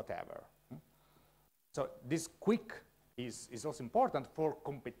or whatever. So this quick is also important for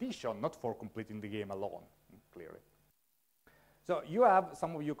competition, not for completing the game alone, clearly. So you have,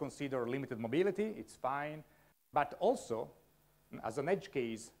 some of you consider limited mobility, it's fine, but also, as an edge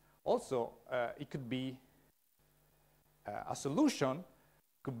case, also it could be a solution,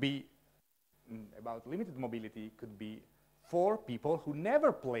 could be about limited mobility, could be for people who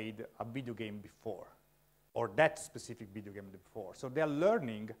never played a video game before, or that specific video game before. So they're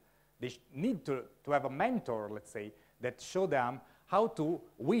learning, they need to have a mentor, let's say, that show them how to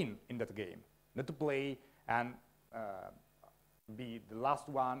win in that game, not to play and be the last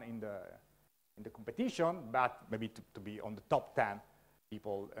one in the competition, but maybe to be on the top 10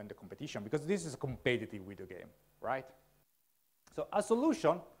 people in the competition, because this is a competitive video game, right? So a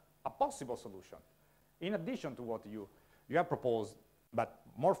solution, a possible solution, in addition to what you have proposed, but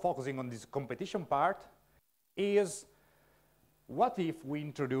more focusing on this competition part, is what if we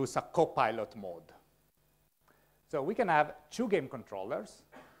introduce a co-pilot mode? So we can have two game controllers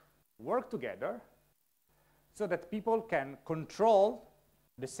work together so that people can control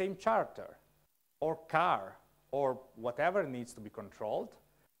the same character or car or whatever needs to be controlled.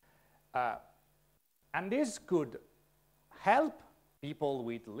 And this could help people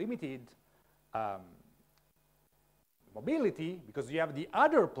with limited mobility, because you have the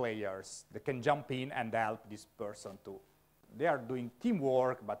other players that can jump in and help this person to. They are doing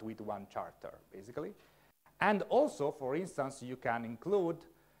teamwork, but with one character, basically. And also, for instance, you can include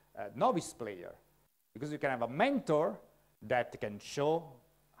a novice player, because you can have a mentor that can show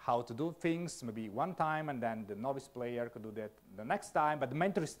how to do things, maybe one time, and then the novice player could do that the next time, but the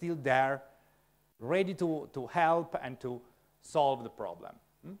mentor is still there, ready to help and to solve the problem.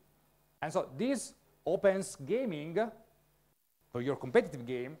 And so this opens gaming for your competitive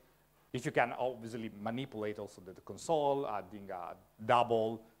game, if you can obviously manipulate also the console, adding a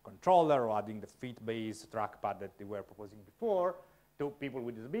double controller or adding the fit-based trackpad that they were proposing before, to people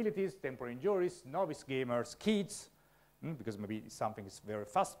with disabilities, temporary injuries, novice gamers, kids, because maybe something is very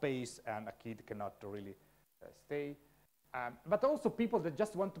fast-paced and a kid cannot really stay. But also people that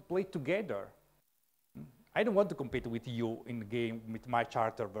just want to play together. I don't want to compete with you in the game with my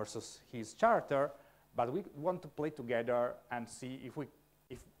character versus his character, but we want to play together and see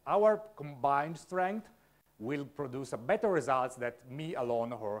if our combined strength will produce a better results than me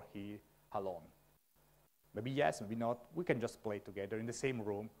alone or he alone. Maybe yes, maybe not. We can just play together in the same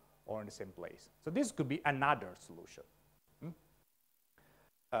room or in the same place. So this could be another solution.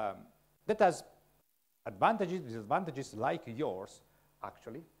 That has advantages, disadvantages like yours,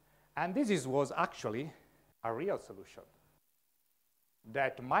 actually. And this was actually a real solution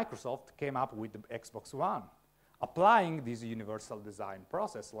that Microsoft came up with the Xbox One, applying this universal design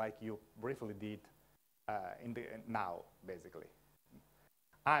process like you briefly did now, basically.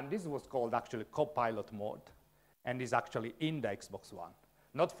 And this was called actually co-pilot mode, and is actually in the Xbox One.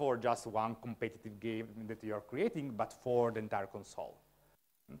 Not for just one competitive game that you are creating, but for the entire console.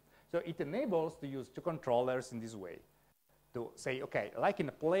 So it enables to use two controllers in this way, to say, okay, like in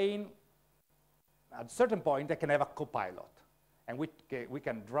a plane, at a certain point, I can have a co-pilot. And we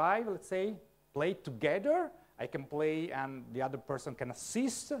can drive, let's say, play together. I can play and the other person can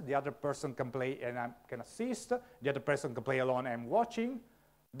assist. The other person can play and I can assist. The other person can play alone and I'm watching.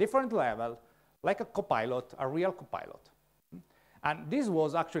 Different level, like a co-pilot, a real co-pilot. And this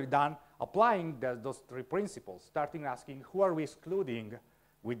was actually done applying those three principles, starting asking who are we excluding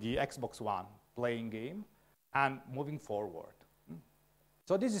with the Xbox One playing game, and moving forward.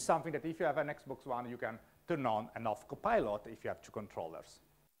 So this is something that if you have an Xbox One, you can turn on and off Copilot if you have two controllers.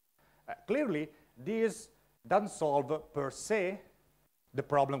 Clearly, this doesn't solve per se the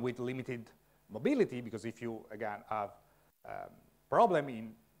problem with limited mobility, because if you, again, have a problem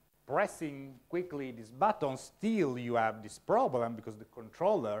in pressing quickly this button, still you have this problem because the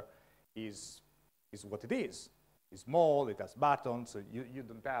controller is what it is. It's small, it has buttons, so you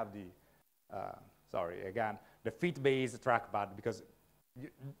don't have the, sorry, again, the feet-based trackpad, because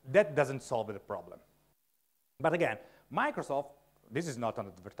that doesn't solve the problem. But again, Microsoft, this is not an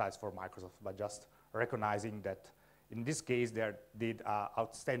advertise for Microsoft, but just recognizing that in this case they did an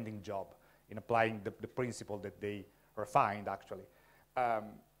outstanding job in applying the principle that they refined, actually.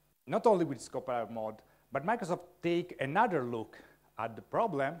 Not only with scope mode, but Microsoft take another look at the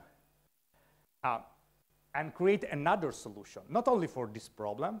problem and create another solution, not only for this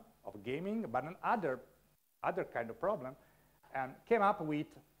problem of gaming, but another kind of problem, and came up with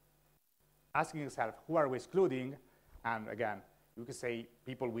asking yourself, who are we excluding? And again, you can say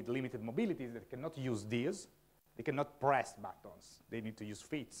people with limited mobilities that cannot use these, they cannot press buttons, they need to use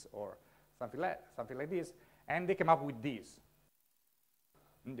feet or something like this, and they came up with this.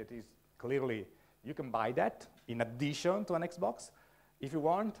 That is clearly, you can buy that in addition to an Xbox if you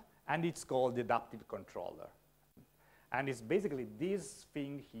want, and it's called the adaptive controller. And it's basically this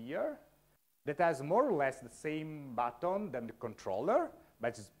thing here that has more or less the same button than the controller,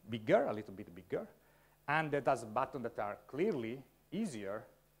 but it's bigger, a little bit bigger, and that has buttons that are clearly easier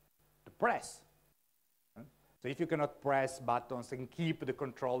to press. So if you cannot press buttons and keep the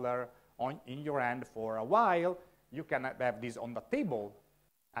controller in your hand for a while, you can have this on the table,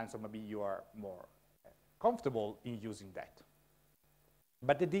 and so maybe you are more comfortable in using that.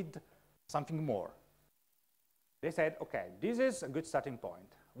 But they did something more. They said, okay, this is a good starting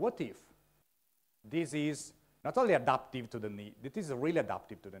point. What if this is not only adaptive to the need, it is really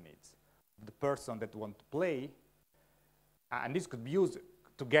adaptive to the needs of the person that wants to play, and this could be used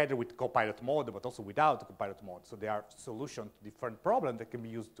together with Copilot mode, but also without Copilot mode. So there are solutions to different problems that can be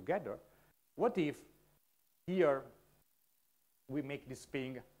used together. What if here we make this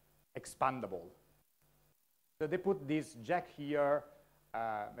thing expandable? So they put this jack here,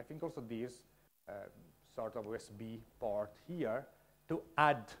 I think also this sort of USB port here to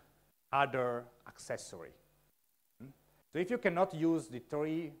add other accessory. So if you cannot use this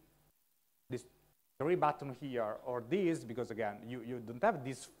three button here or this, because again, you don't have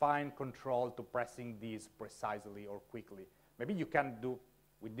this fine control to pressing these precisely or quickly. Maybe you can do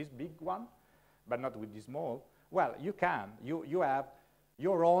with this big one, but not with this small. Well, you can. You have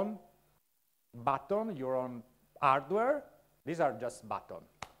your own button, your own hardware. These are just buttons.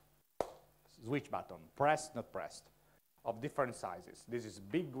 Switch button, pressed, not pressed, of different sizes. This is a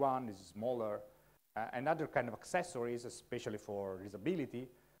big one, this is smaller, and other kind of accessories, especially for usability.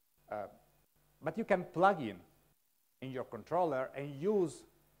 But you can plug in your controller and use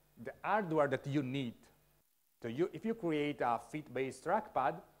the hardware that you need. So if you create a feet-based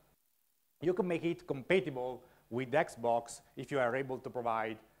trackpad, you can make it compatible with Xbox if you are able to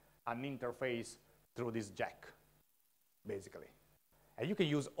provide an interface through this jack, basically. And you can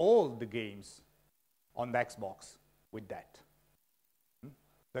use all the games on the Xbox with that.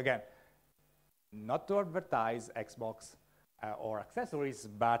 So again, not to advertise Xbox or accessories,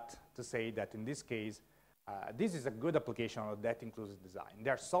 but to say that in this case, this is a good application of that inclusive design.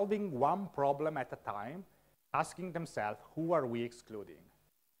 They're solving one problem at a time, asking themselves, who are we excluding?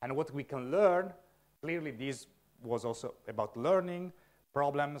 And what we can learn, clearly this was also about learning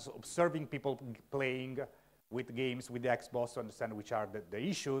problems, observing people playing with games with the Xbox to understand which are the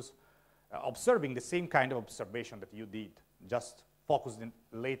issues, observing the same kind of observation that you did, just focused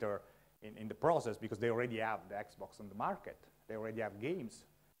later in the process, because they already have the Xbox on the market. They already have games.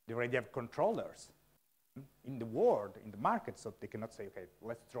 They already have controllers in the world, in the market, so they cannot say, okay,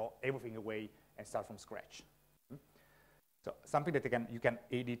 let's throw everything away and start from scratch. So something that you can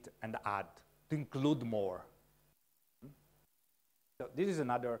edit and add to include more. So this is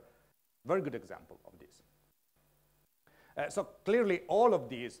another very good example of this. So clearly all of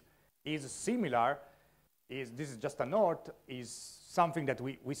this is similar, this is just a note, is something that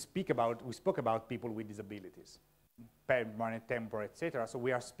we spoke about people with disabilities, permanent, temporary, etc. So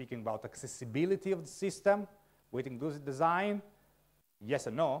we are speaking about accessibility of the system with inclusive design, yes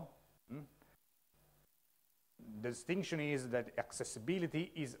and no. The distinction is that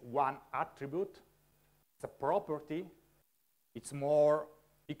accessibility is one attribute, it's a property,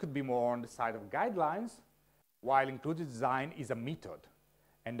 it could be more on the side of guidelines, while inclusive design is a method.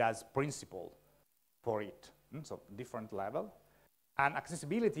 and has principle for it. So different level. And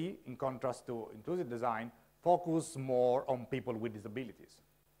accessibility, in contrast to inclusive design, focus more on people with disabilities,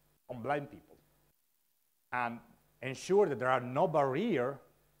 on blind people, and ensure that there are no barrier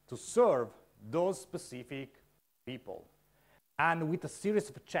to serve those specific people. And with a series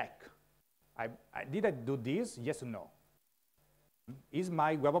of check, did I do this? Yes or no? Is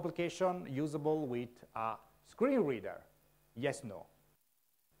my web application usable with a screen reader? Yes, no.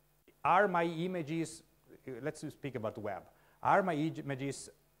 Are my images, let's speak about web. Are my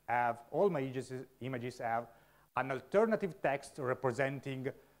images all my images have an alternative text representing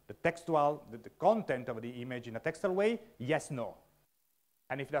the textual, the content of the image in a textual way? Yes, no.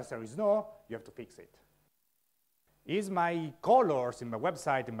 And if the answer is no, you have to fix it. Is my colors in my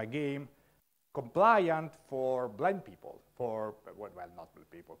website, in my game, compliant for blind people, for, well, not blind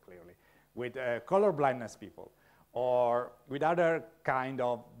people, clearly, with color blindness people, or with other kind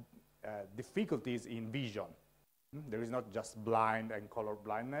of difficulties in vision? There is not just blind and color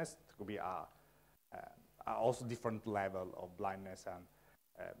blindness. It could be also different level of blindness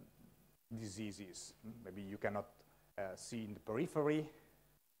and diseases. Maybe you cannot see in the periphery.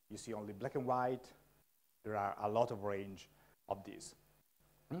 You see only black and white. There are a lot of range of these.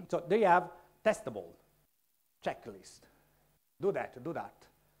 So they have testable checklist. Do that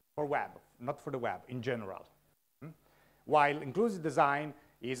for web, not for the web in general. While inclusive design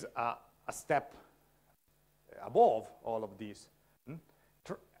is a step above all of these.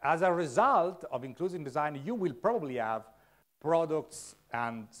 As a result of inclusive design, you will probably have products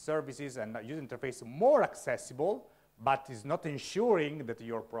and services and user interface more accessible, but is not ensuring that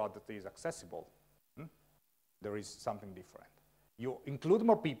your product is accessible. There is something different. You include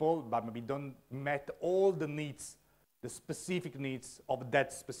more people, but maybe don't meet all the needs, the specific needs of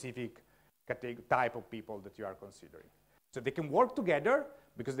that specific type of people that you are considering. So they can work together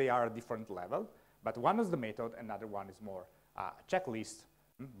because they are a different level, but one is the method, another one is more a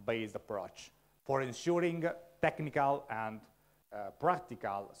checklist-based approach for ensuring technical and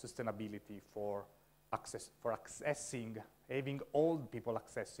practical sustainability for accessing, having all people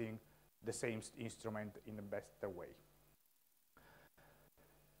accessing the same instrument in a better way.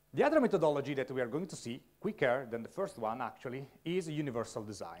 The other methodology that we are going to see, quicker than the first one actually, is universal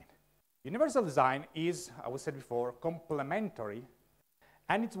design. Universal design is, I was said before, complementary,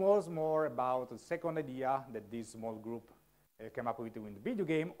 and it was more about the second idea that this small group came up with in the video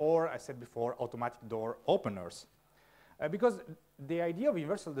game, or I said before, automatic door openers. Because the idea of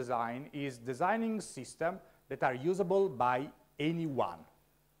universal design is designing systems that are usable by anyone.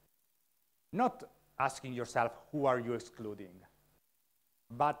 Not asking yourself, who are you excluding?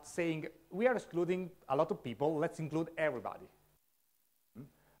 But saying, we are excluding a lot of people, let's include everybody.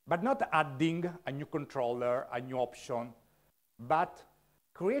 But not adding a new controller, a new option, but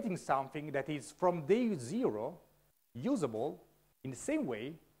creating something that is from day zero usable in the same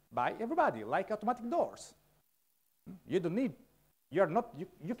way by everybody, like automatic doors. You don't need,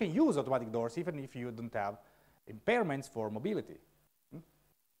 you can use automatic doors even if you don't have impairments for mobility.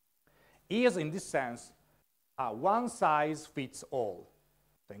 Is, in this sense, one size fits all.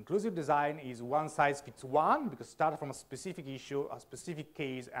 So inclusive design is one size fits one, because start from a specific issue, a specific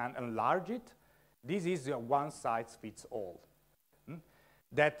case, and enlarge it. This is a one size fits all.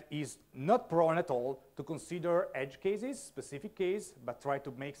 That is not prone at all to consider edge cases, specific case, but try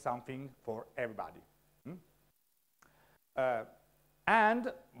to make something for everybody.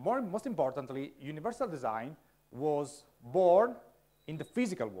 And most importantly, universal design was born in the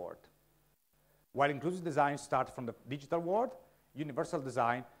physical world. While inclusive design starts from the digital world, universal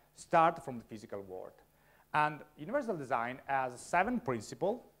design starts from the physical world. And universal design has 7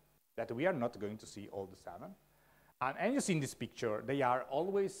 principles that we are not going to see all the 7. And as you see in this picture, they are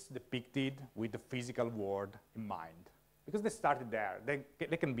always depicted with the physical world in mind, because they started there.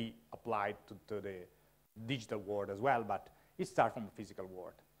 They can be applied to the digital world as well, but it starts from the physical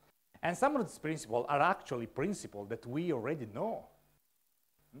world. And some of these principles are actually principles that we already know.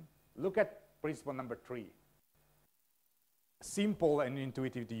 Look at principle number 3. Simple and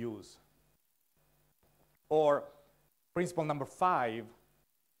intuitive to use. Or principle number 5,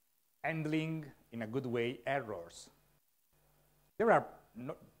 handling in a good way errors. There are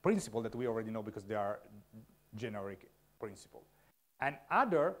principles that we already know because they are generic principles. And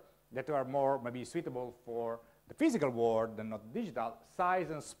other that are more maybe suitable for the physical world than not digital,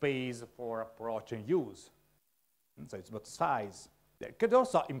 size and space for approach and use. So it's about size. It could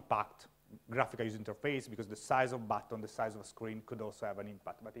also impact graphical user interface, because the size of button, the size of a screen could also have an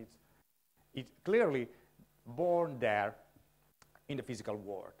impact, but it's clearly born there in the physical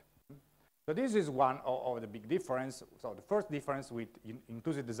world. So this is one of the big difference. So the first difference with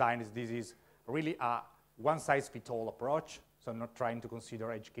inclusive design is this is really a one-size-fits-all approach. So not trying to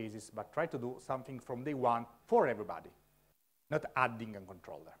consider edge cases, but try to do something from day one for everybody, not adding a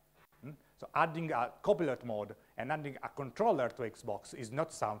controller. So adding a copilot mode and adding a controller to Xbox is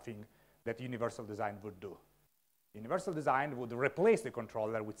not something that universal design would do. Universal design would replace the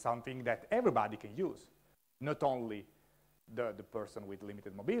controller with something that everybody can use, not only the person with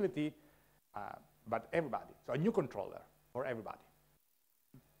limited mobility, but everybody. So a new controller for everybody.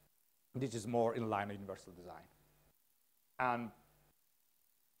 This is more in line with universal design. And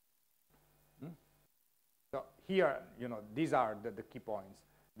so here, you know, these are the key points.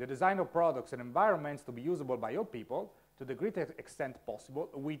 The design of products and environments to be usable by all people to the greatest extent possible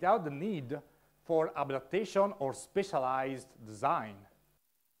without the need for adaptation or specialized design,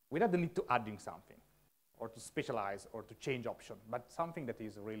 without the need to adding something or to specialize or to change option, but something that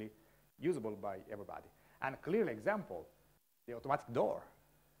is really usable by everybody. And a clear example, the automatic door.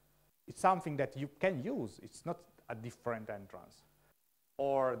 It's something that you can use. It's not a different entrance.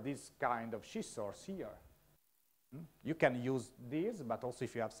 Or this kind of scissors here. You can use this, but also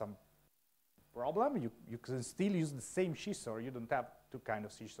if you have some problem, you can still use the same scissor. You don't have two kinds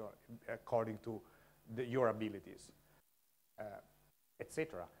of scissor according to your abilities,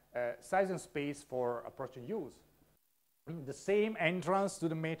 etc. Size and space for approach and use. The same entrance to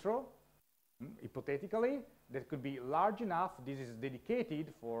the metro, hypothetically, that could be large enough. This is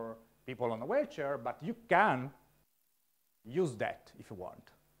dedicated for people on a wheelchair, but you can use that if you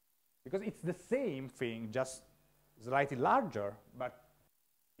want. Because it's the same thing, just slightly larger, but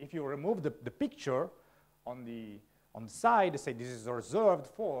if you remove the picture on the side, say this is reserved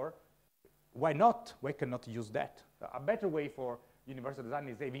for, why not? Why cannot use that? A better way for universal design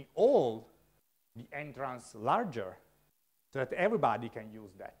is having all the entrance larger so that everybody can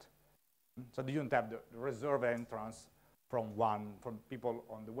use that. So you don't have the reserve entrance from people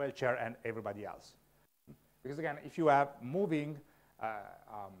on the wheelchair and everybody else. Because again, if you have moving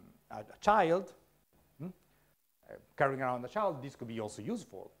a child, carrying around a child, this could be also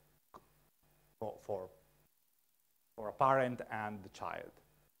useful for a parent and the child.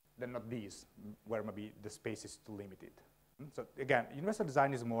 Then not these, where maybe the space is too limited. So again, universal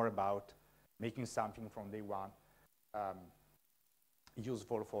design is more about making something from day one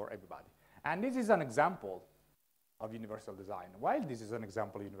useful for everybody. And this is an example of universal design. While this is an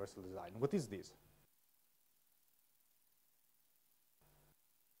example of universal design, what is this?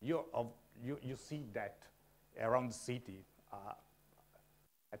 You see that around the city,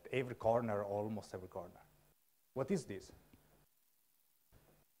 at every corner, almost every corner. What is this?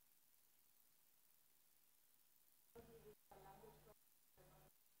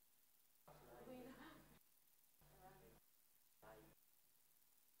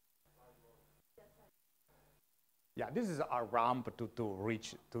 Yeah, this is a ramp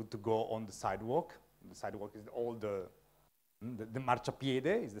to go on the sidewalk. The sidewalk is all the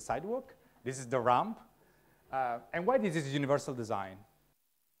marciapiede is the sidewalk. This is the ramp. And why this is universal design?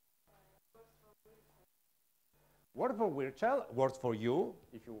 Works for wheelchair, works for you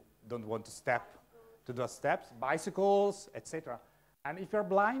if you don't want to do the steps, bicycles, etc. And if you're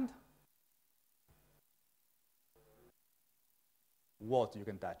blind, what you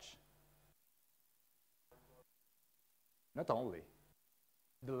can touch? Not only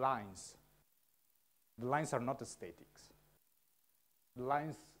the lines. The lines are not aesthetics. The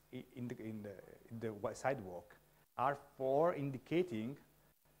lines in the sidewalk are for indicating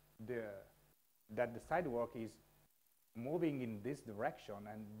that the sidewalk is moving in this direction,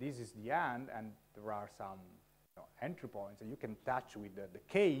 and this is the end, and there are some entry points, and you can touch with the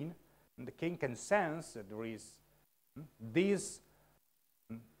cane, and the cane can sense that there is this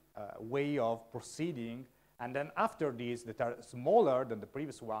way of proceeding, and then after these that are smaller than the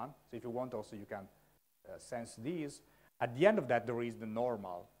previous one, so if you want also you can sense these. At the end of that there is the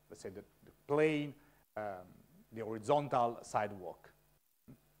normal, let's say the plane, the horizontal sidewalk.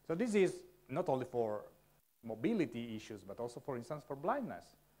 So this is not only for mobility issues, but also, for instance, for blindness.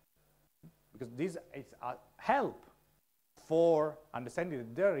 Because this is a help for understanding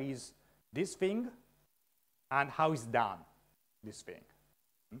that there is this thing and how it's done, this thing.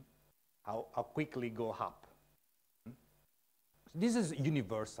 How quickly go up. So this is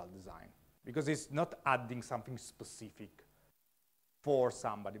universal design, because it's not adding something specific for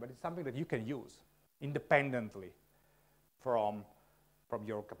somebody, but it's something that you can use independently from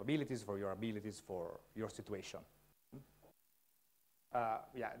your capabilities, for your abilities, for your situation.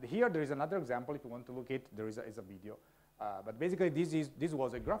 Yeah, here there is another example. If you want to look at it, there is a video. But basically, this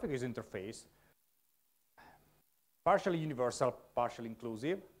was a graphic user interface, partially universal, partially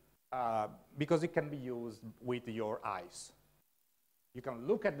inclusive. because it can be used with your eyes. You can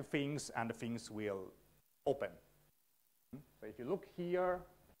look at the things and the things will open. So if you look here,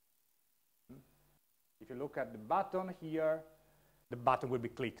 if you look at the button here, the button will be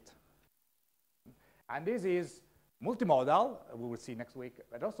clicked. And this is multimodal, we will see next week,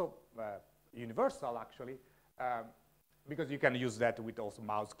 but also universal actually, because you can use that with also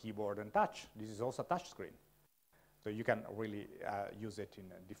mouse, keyboard, and touch. This is also a touch screen. So you can really use it in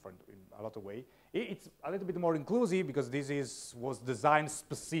a lot of ways. It's a little bit more inclusive because this was designed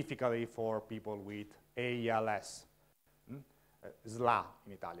specifically for people with ALS, SLA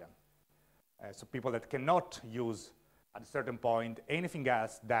in Italian. So people that cannot use at a certain point anything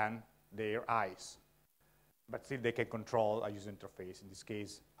else than their eyes, but still they can control a user interface, in this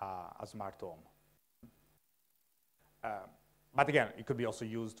case, a smart home. But again, it could be also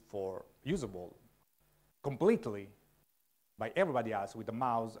used for usable completely by everybody else with a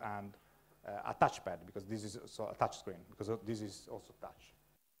mouse and a touchpad, because this is also a touch screen, because this is also touch.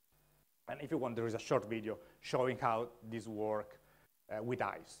 And if you want, there is a short video showing how this works with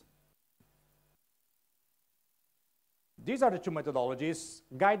eyes. These are the two methodologies,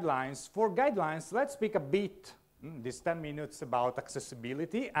 guidelines. For guidelines, let's speak a bit, these 10 minutes, about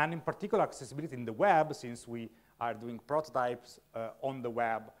accessibility, and in particular accessibility in the web, since we are doing prototypes on the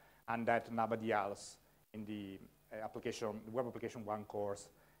web, and that nobody else in the web application 1 course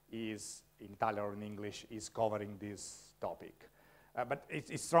is in Italian or in English is covering this topic. But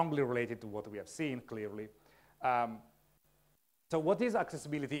it's strongly related to what we have seen, clearly. So what is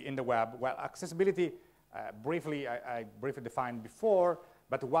accessibility in the web? Well, accessibility, I briefly defined before,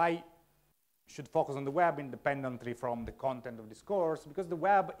 but why should focus on the web independently from the content of this course? Because the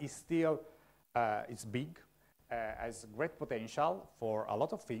web is still, it's big, has great potential for a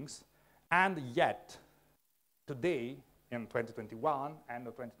lot of things, and yet, today, in 2021, end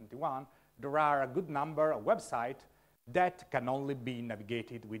of 2021, there are a good number of websites that can only be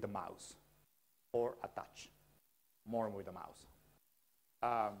navigated with a mouse or a touch, more with a mouse.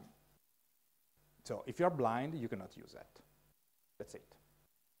 So if you're blind, you cannot use that. That's it.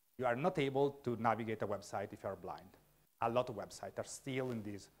 You are not able to navigate a website if you're blind. A lot of websites are still in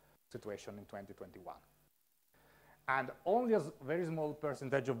this situation in 2021. And only a very small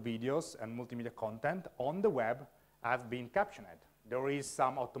percentage of videos and multimedia content on the web have been captioned. There is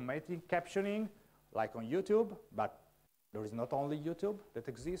some automatic captioning, like on YouTube, but there is not only YouTube that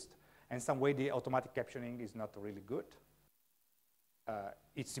exists. And some way the automatic captioning is not really good.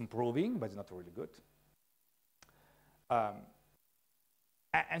 It's improving, but it's not really good.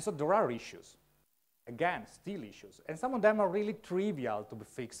 And so there are issues. Again, still issues. And some of them are really trivial to be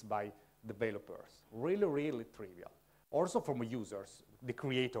fixed by developers. Really, really trivial. Also from users, the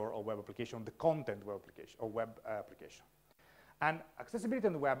creator of web application, the content web application, or web application. And accessibility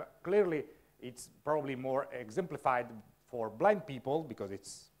on the web, clearly, it's probably more exemplified for blind people, because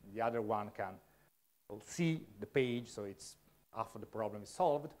it's the other one can see the page, so it's half of the problem is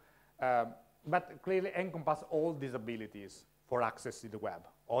solved. But clearly encompass all disabilities for access to the web: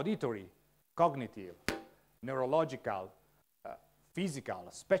 auditory, cognitive, neurological, physical,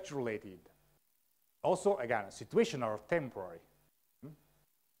 speech-related. Also, again, situational or temporary.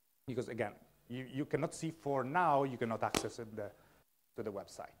 Because again, you cannot see for now, you cannot access it to the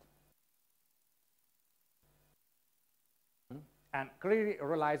website. And clearly it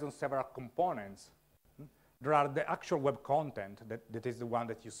relies on several components. There are the actual web content, that is the one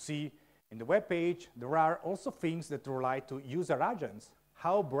that you see in the web page. There are also things that rely to user agents,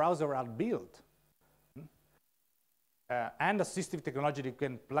 how browsers are built, and assistive technology that you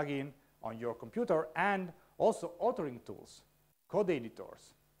can plug in on your computer, and also authoring tools, code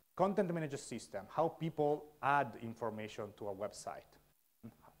editors, content management system, how people add information to a website,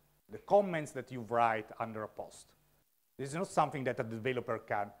 the comments that you write under a post. This is not something that a developer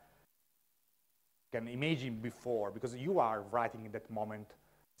can imagine before, because you are writing in that moment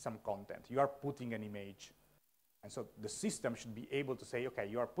some content. You are putting an image. And so the system should be able to say, okay,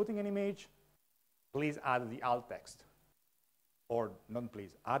 you are putting an image, please add the alt text. Or not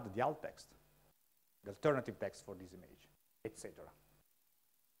please, add the alt text, the alternative text for this image, etc.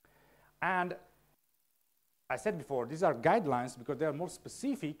 And I said before, these are guidelines because they are more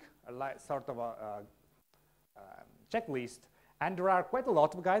specific, like sort of a checklist. And there are quite a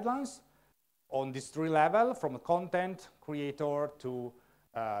lot of guidelines on this three level, from the content creator to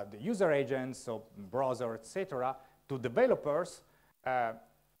the user agents, so browser, etc., to developers.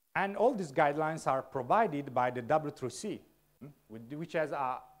 And all these guidelines are provided by the W3C, which has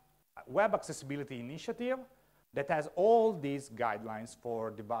a web accessibility initiative that has all these guidelines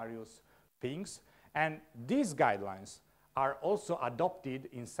for the various things. And these guidelines are also adopted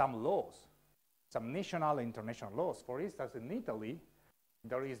in some laws, some national and international laws. For instance, in Italy,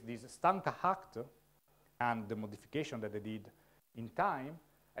 there is this Stanca Act and the modification that they did in time.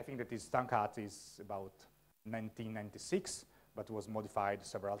 I think that this Stanca Act is about 1996, but was modified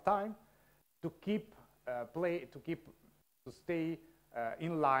several times to keep to stay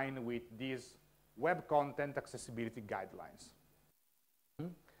in line with these web content accessibility guidelines.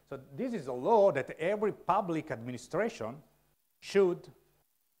 So this is a law that every public administration should,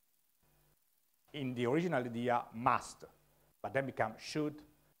 in the original idea, must, but then become should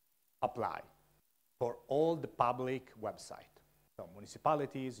apply for all the public websites. So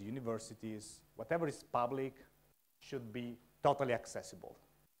municipalities, universities, whatever is public should be totally accessible.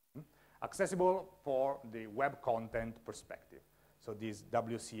 Accessible for the web content perspective. So these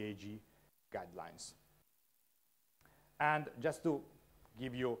WCAG guidelines. And just to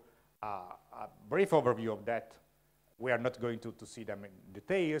give you a brief overview of that, we are not going to see them in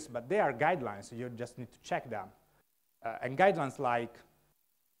details, but they are guidelines, so you just need to check them. And guidelines like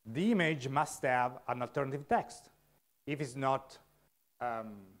the image must have an alternative text. If it's not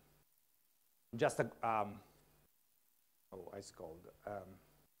just a, it's called.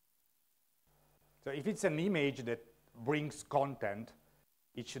 So if it's an image that brings content,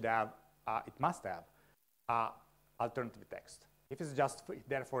 it should have, it must have alternative text. If it's just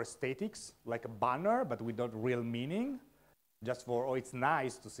there for aesthetics, like a banner, but without real meaning, just for, oh, it's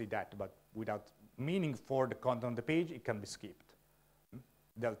nice to see that, but without meaning for the content on the page, it can be skipped,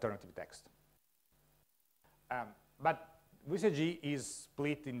 the alternative text. But WCAG is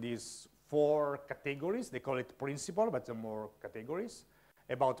split in these 4 categories. They call it principle, but there are more categories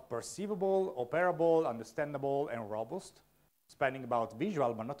about perceivable, operable, understandable, and robust, spanning about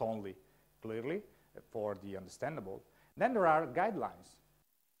visual, but not only, clearly, for the understandable. Then there are guidelines,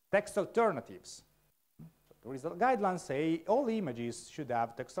 text alternatives. There is a guidelines say all images should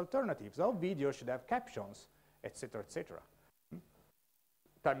have text alternatives, all videos should have captions, etc., etc.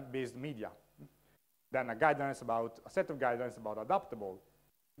 Time-based media. Then a set of guidelines about adaptable,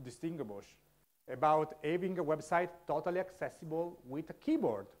 distinguishable, about having a website totally accessible with a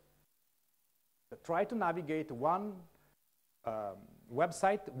keyboard. Try to navigate one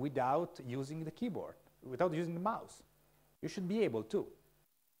website without using the keyboard, without using the mouse. You should be able to.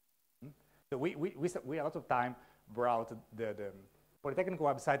 So we a lot of time brought the Politecnico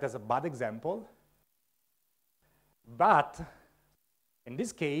website as a bad example. But in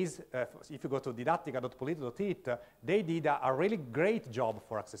this case, if you go to didattica.polito.it, they did a really great job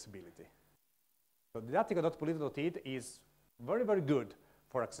for accessibility. So didattica.polito.it is very, very good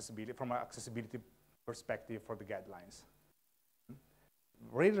for accessibility, from an accessibility perspective for the guidelines.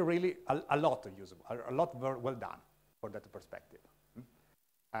 Really, really a lot usable, a lot very well done for that perspective.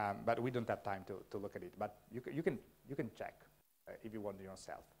 But we don't have time to look at it. But you can check if you want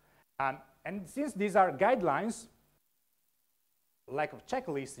yourself. And since these are guidelines, like a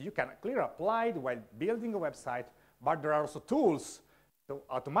checklist, you can clearly apply it while building a website, but there are also tools to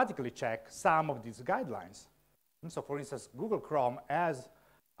automatically check some of these guidelines. And so for instance, Google Chrome has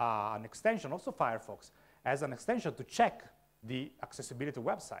an extension, also Firefox, has an extension to check the accessibility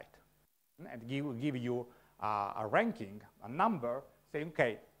website and give you a ranking, a number, saying,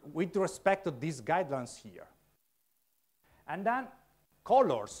 okay, with respect to these guidelines here. And then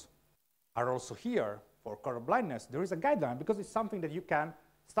colors are also here. For color blindness, there is a guideline because it's something that you can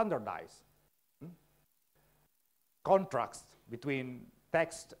standardize. Contrast between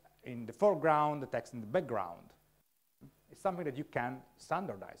text in the foreground, the text in the background. It's something that you can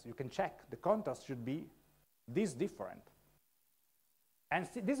standardize. You can check. The contrast should be this different. And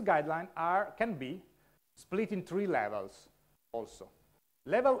these guidelines can be split in 3 levels also.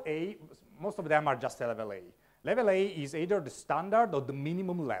 Level A, most of them are just a level A. Level A is either the standard or the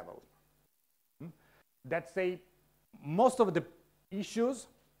minimum level. That say most of the issues,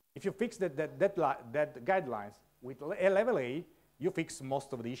 if you fix that guidelines with a level A, you fix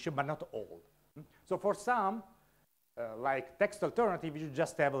most of the issue, but not all. So for some, like text alternative, you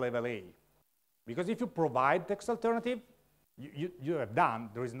just have a level A. Because if you provide text alternative, you have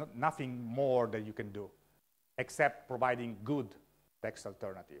done, there is nothing more that you can do, except providing good text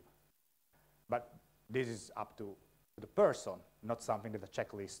alternative. But this is up to the person, not something that a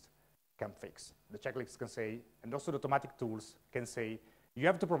checklist can fix. The checklist can say, and also the automatic tools can say, you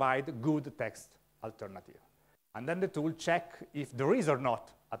have to provide good text alternative. And then the tool check if there is or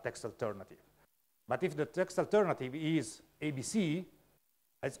not a text alternative. But if the text alternative is ABC,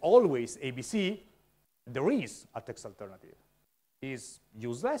 it's always ABC, there is a text alternative. It's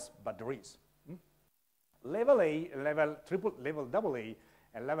useless, but there is. Level A, level AA,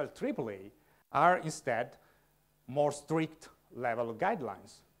 and level AAA are instead more strict level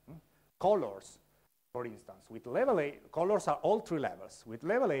guidelines. Colors, for instance. With level A, colors are all 3 levels. With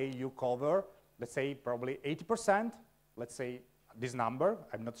level A, you cover, let's say, probably 80%. Let's say this number.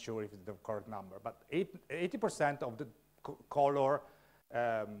 I'm not sure if it's the correct number, but 80% of the color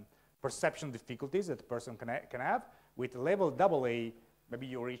perception difficulties that a person can have. With level AA, maybe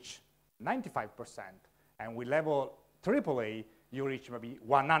you reach 95%. And with level AAA, you reach maybe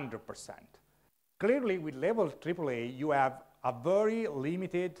 100%. Clearly, with level AAA, you have a very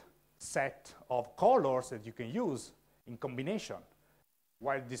limited set of colors that you can use in combination.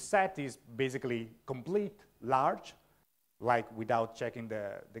 While this set is basically complete, large, like without checking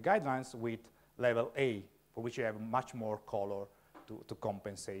the guidelines, with level A, for which you have much more color to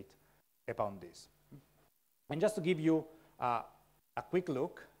compensate upon this. And just to give you a quick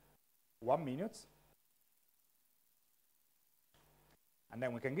look, 1 minute, and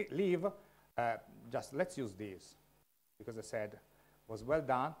then we can leave. Just let's use this, because I said it was well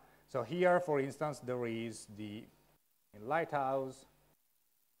done. So here, for instance, there is the Lighthouse.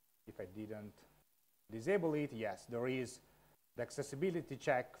 If I didn't disable it, yes, there is the accessibility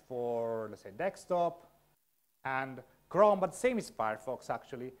check for, let's say, desktop and Chrome, but same as Firefox,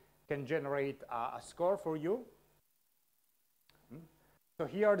 actually, can generate a score for you. So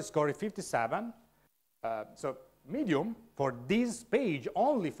here the score is 57. So medium for this page,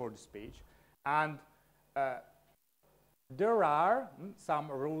 only for this page. And there are some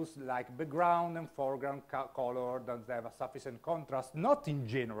rules like background and foreground color don't have a sufficient contrast, not in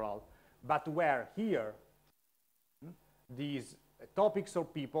general, but where here these topics or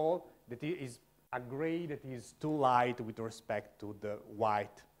people that is a gray that is too light with respect to the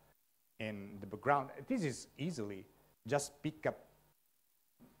white in the background. This is easily just pick up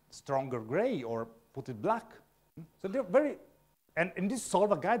stronger gray or put it black. So they're very, and this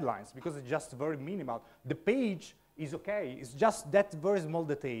solve a guidelines because it's just very minimal. The page is okay. It's just that very small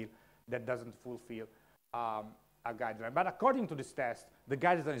detail that doesn't fulfill a guideline. But according to this test, the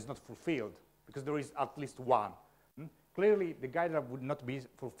guideline is not fulfilled because there is at least one. Clearly, the guideline would not be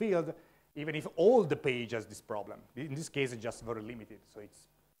fulfilled even if all the page has this problem. In this case, it's just very limited. So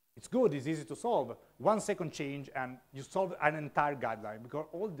it's good, it's easy to solve. 1 second change and you solve an entire guideline because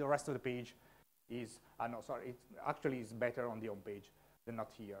all the rest of the page is, no, sorry, it actually is better on the home page than not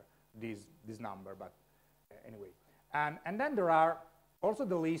here, this number, but anyway. And then there are also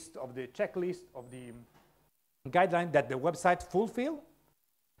the list of the checklist of the guideline that the website fulfill.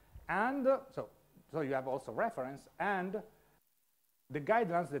 And so you have also reference and the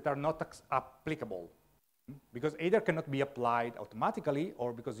guidelines that are not applicable because either cannot be applied automatically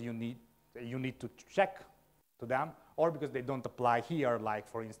or because you need to check to them or because they don't apply here, like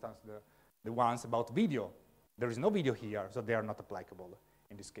for instance the ones about video. There is no video here, so they are not applicable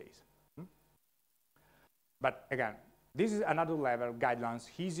in this case. But again, this is another level guidelines,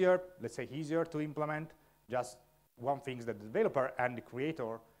 easier, let's say easier to implement, just one thing that the developer and the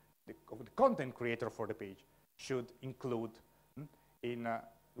creator, the content creator for the page should include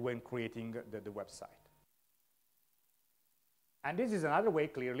when creating the website. And this is another way,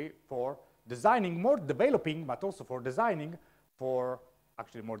 clearly, for designing, more developing, but also for designing for,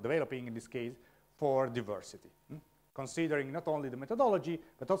 actually more developing in this case, for diversity. Considering not only the methodology,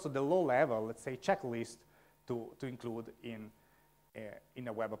 but also the low level, let's say, checklist to include in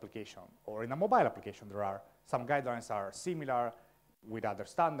a web application or in a mobile application. There are some guidelines are similar with other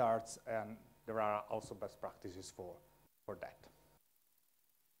standards, and there are also best practices for that.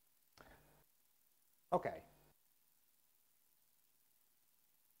 Okay.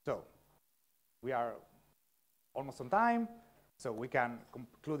 So we are almost on time, so we can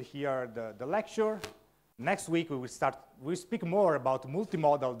conclude here the lecture. Next week we'll speak more about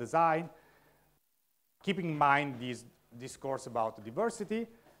multimodal design, keeping in mind this course about diversity,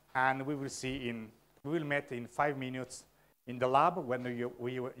 and we will meet in 5 minutes in the lab when you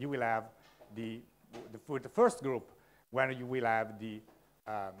will have for the first group when you will have the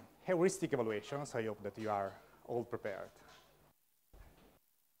heuristic evaluations. I hope that you are all prepared.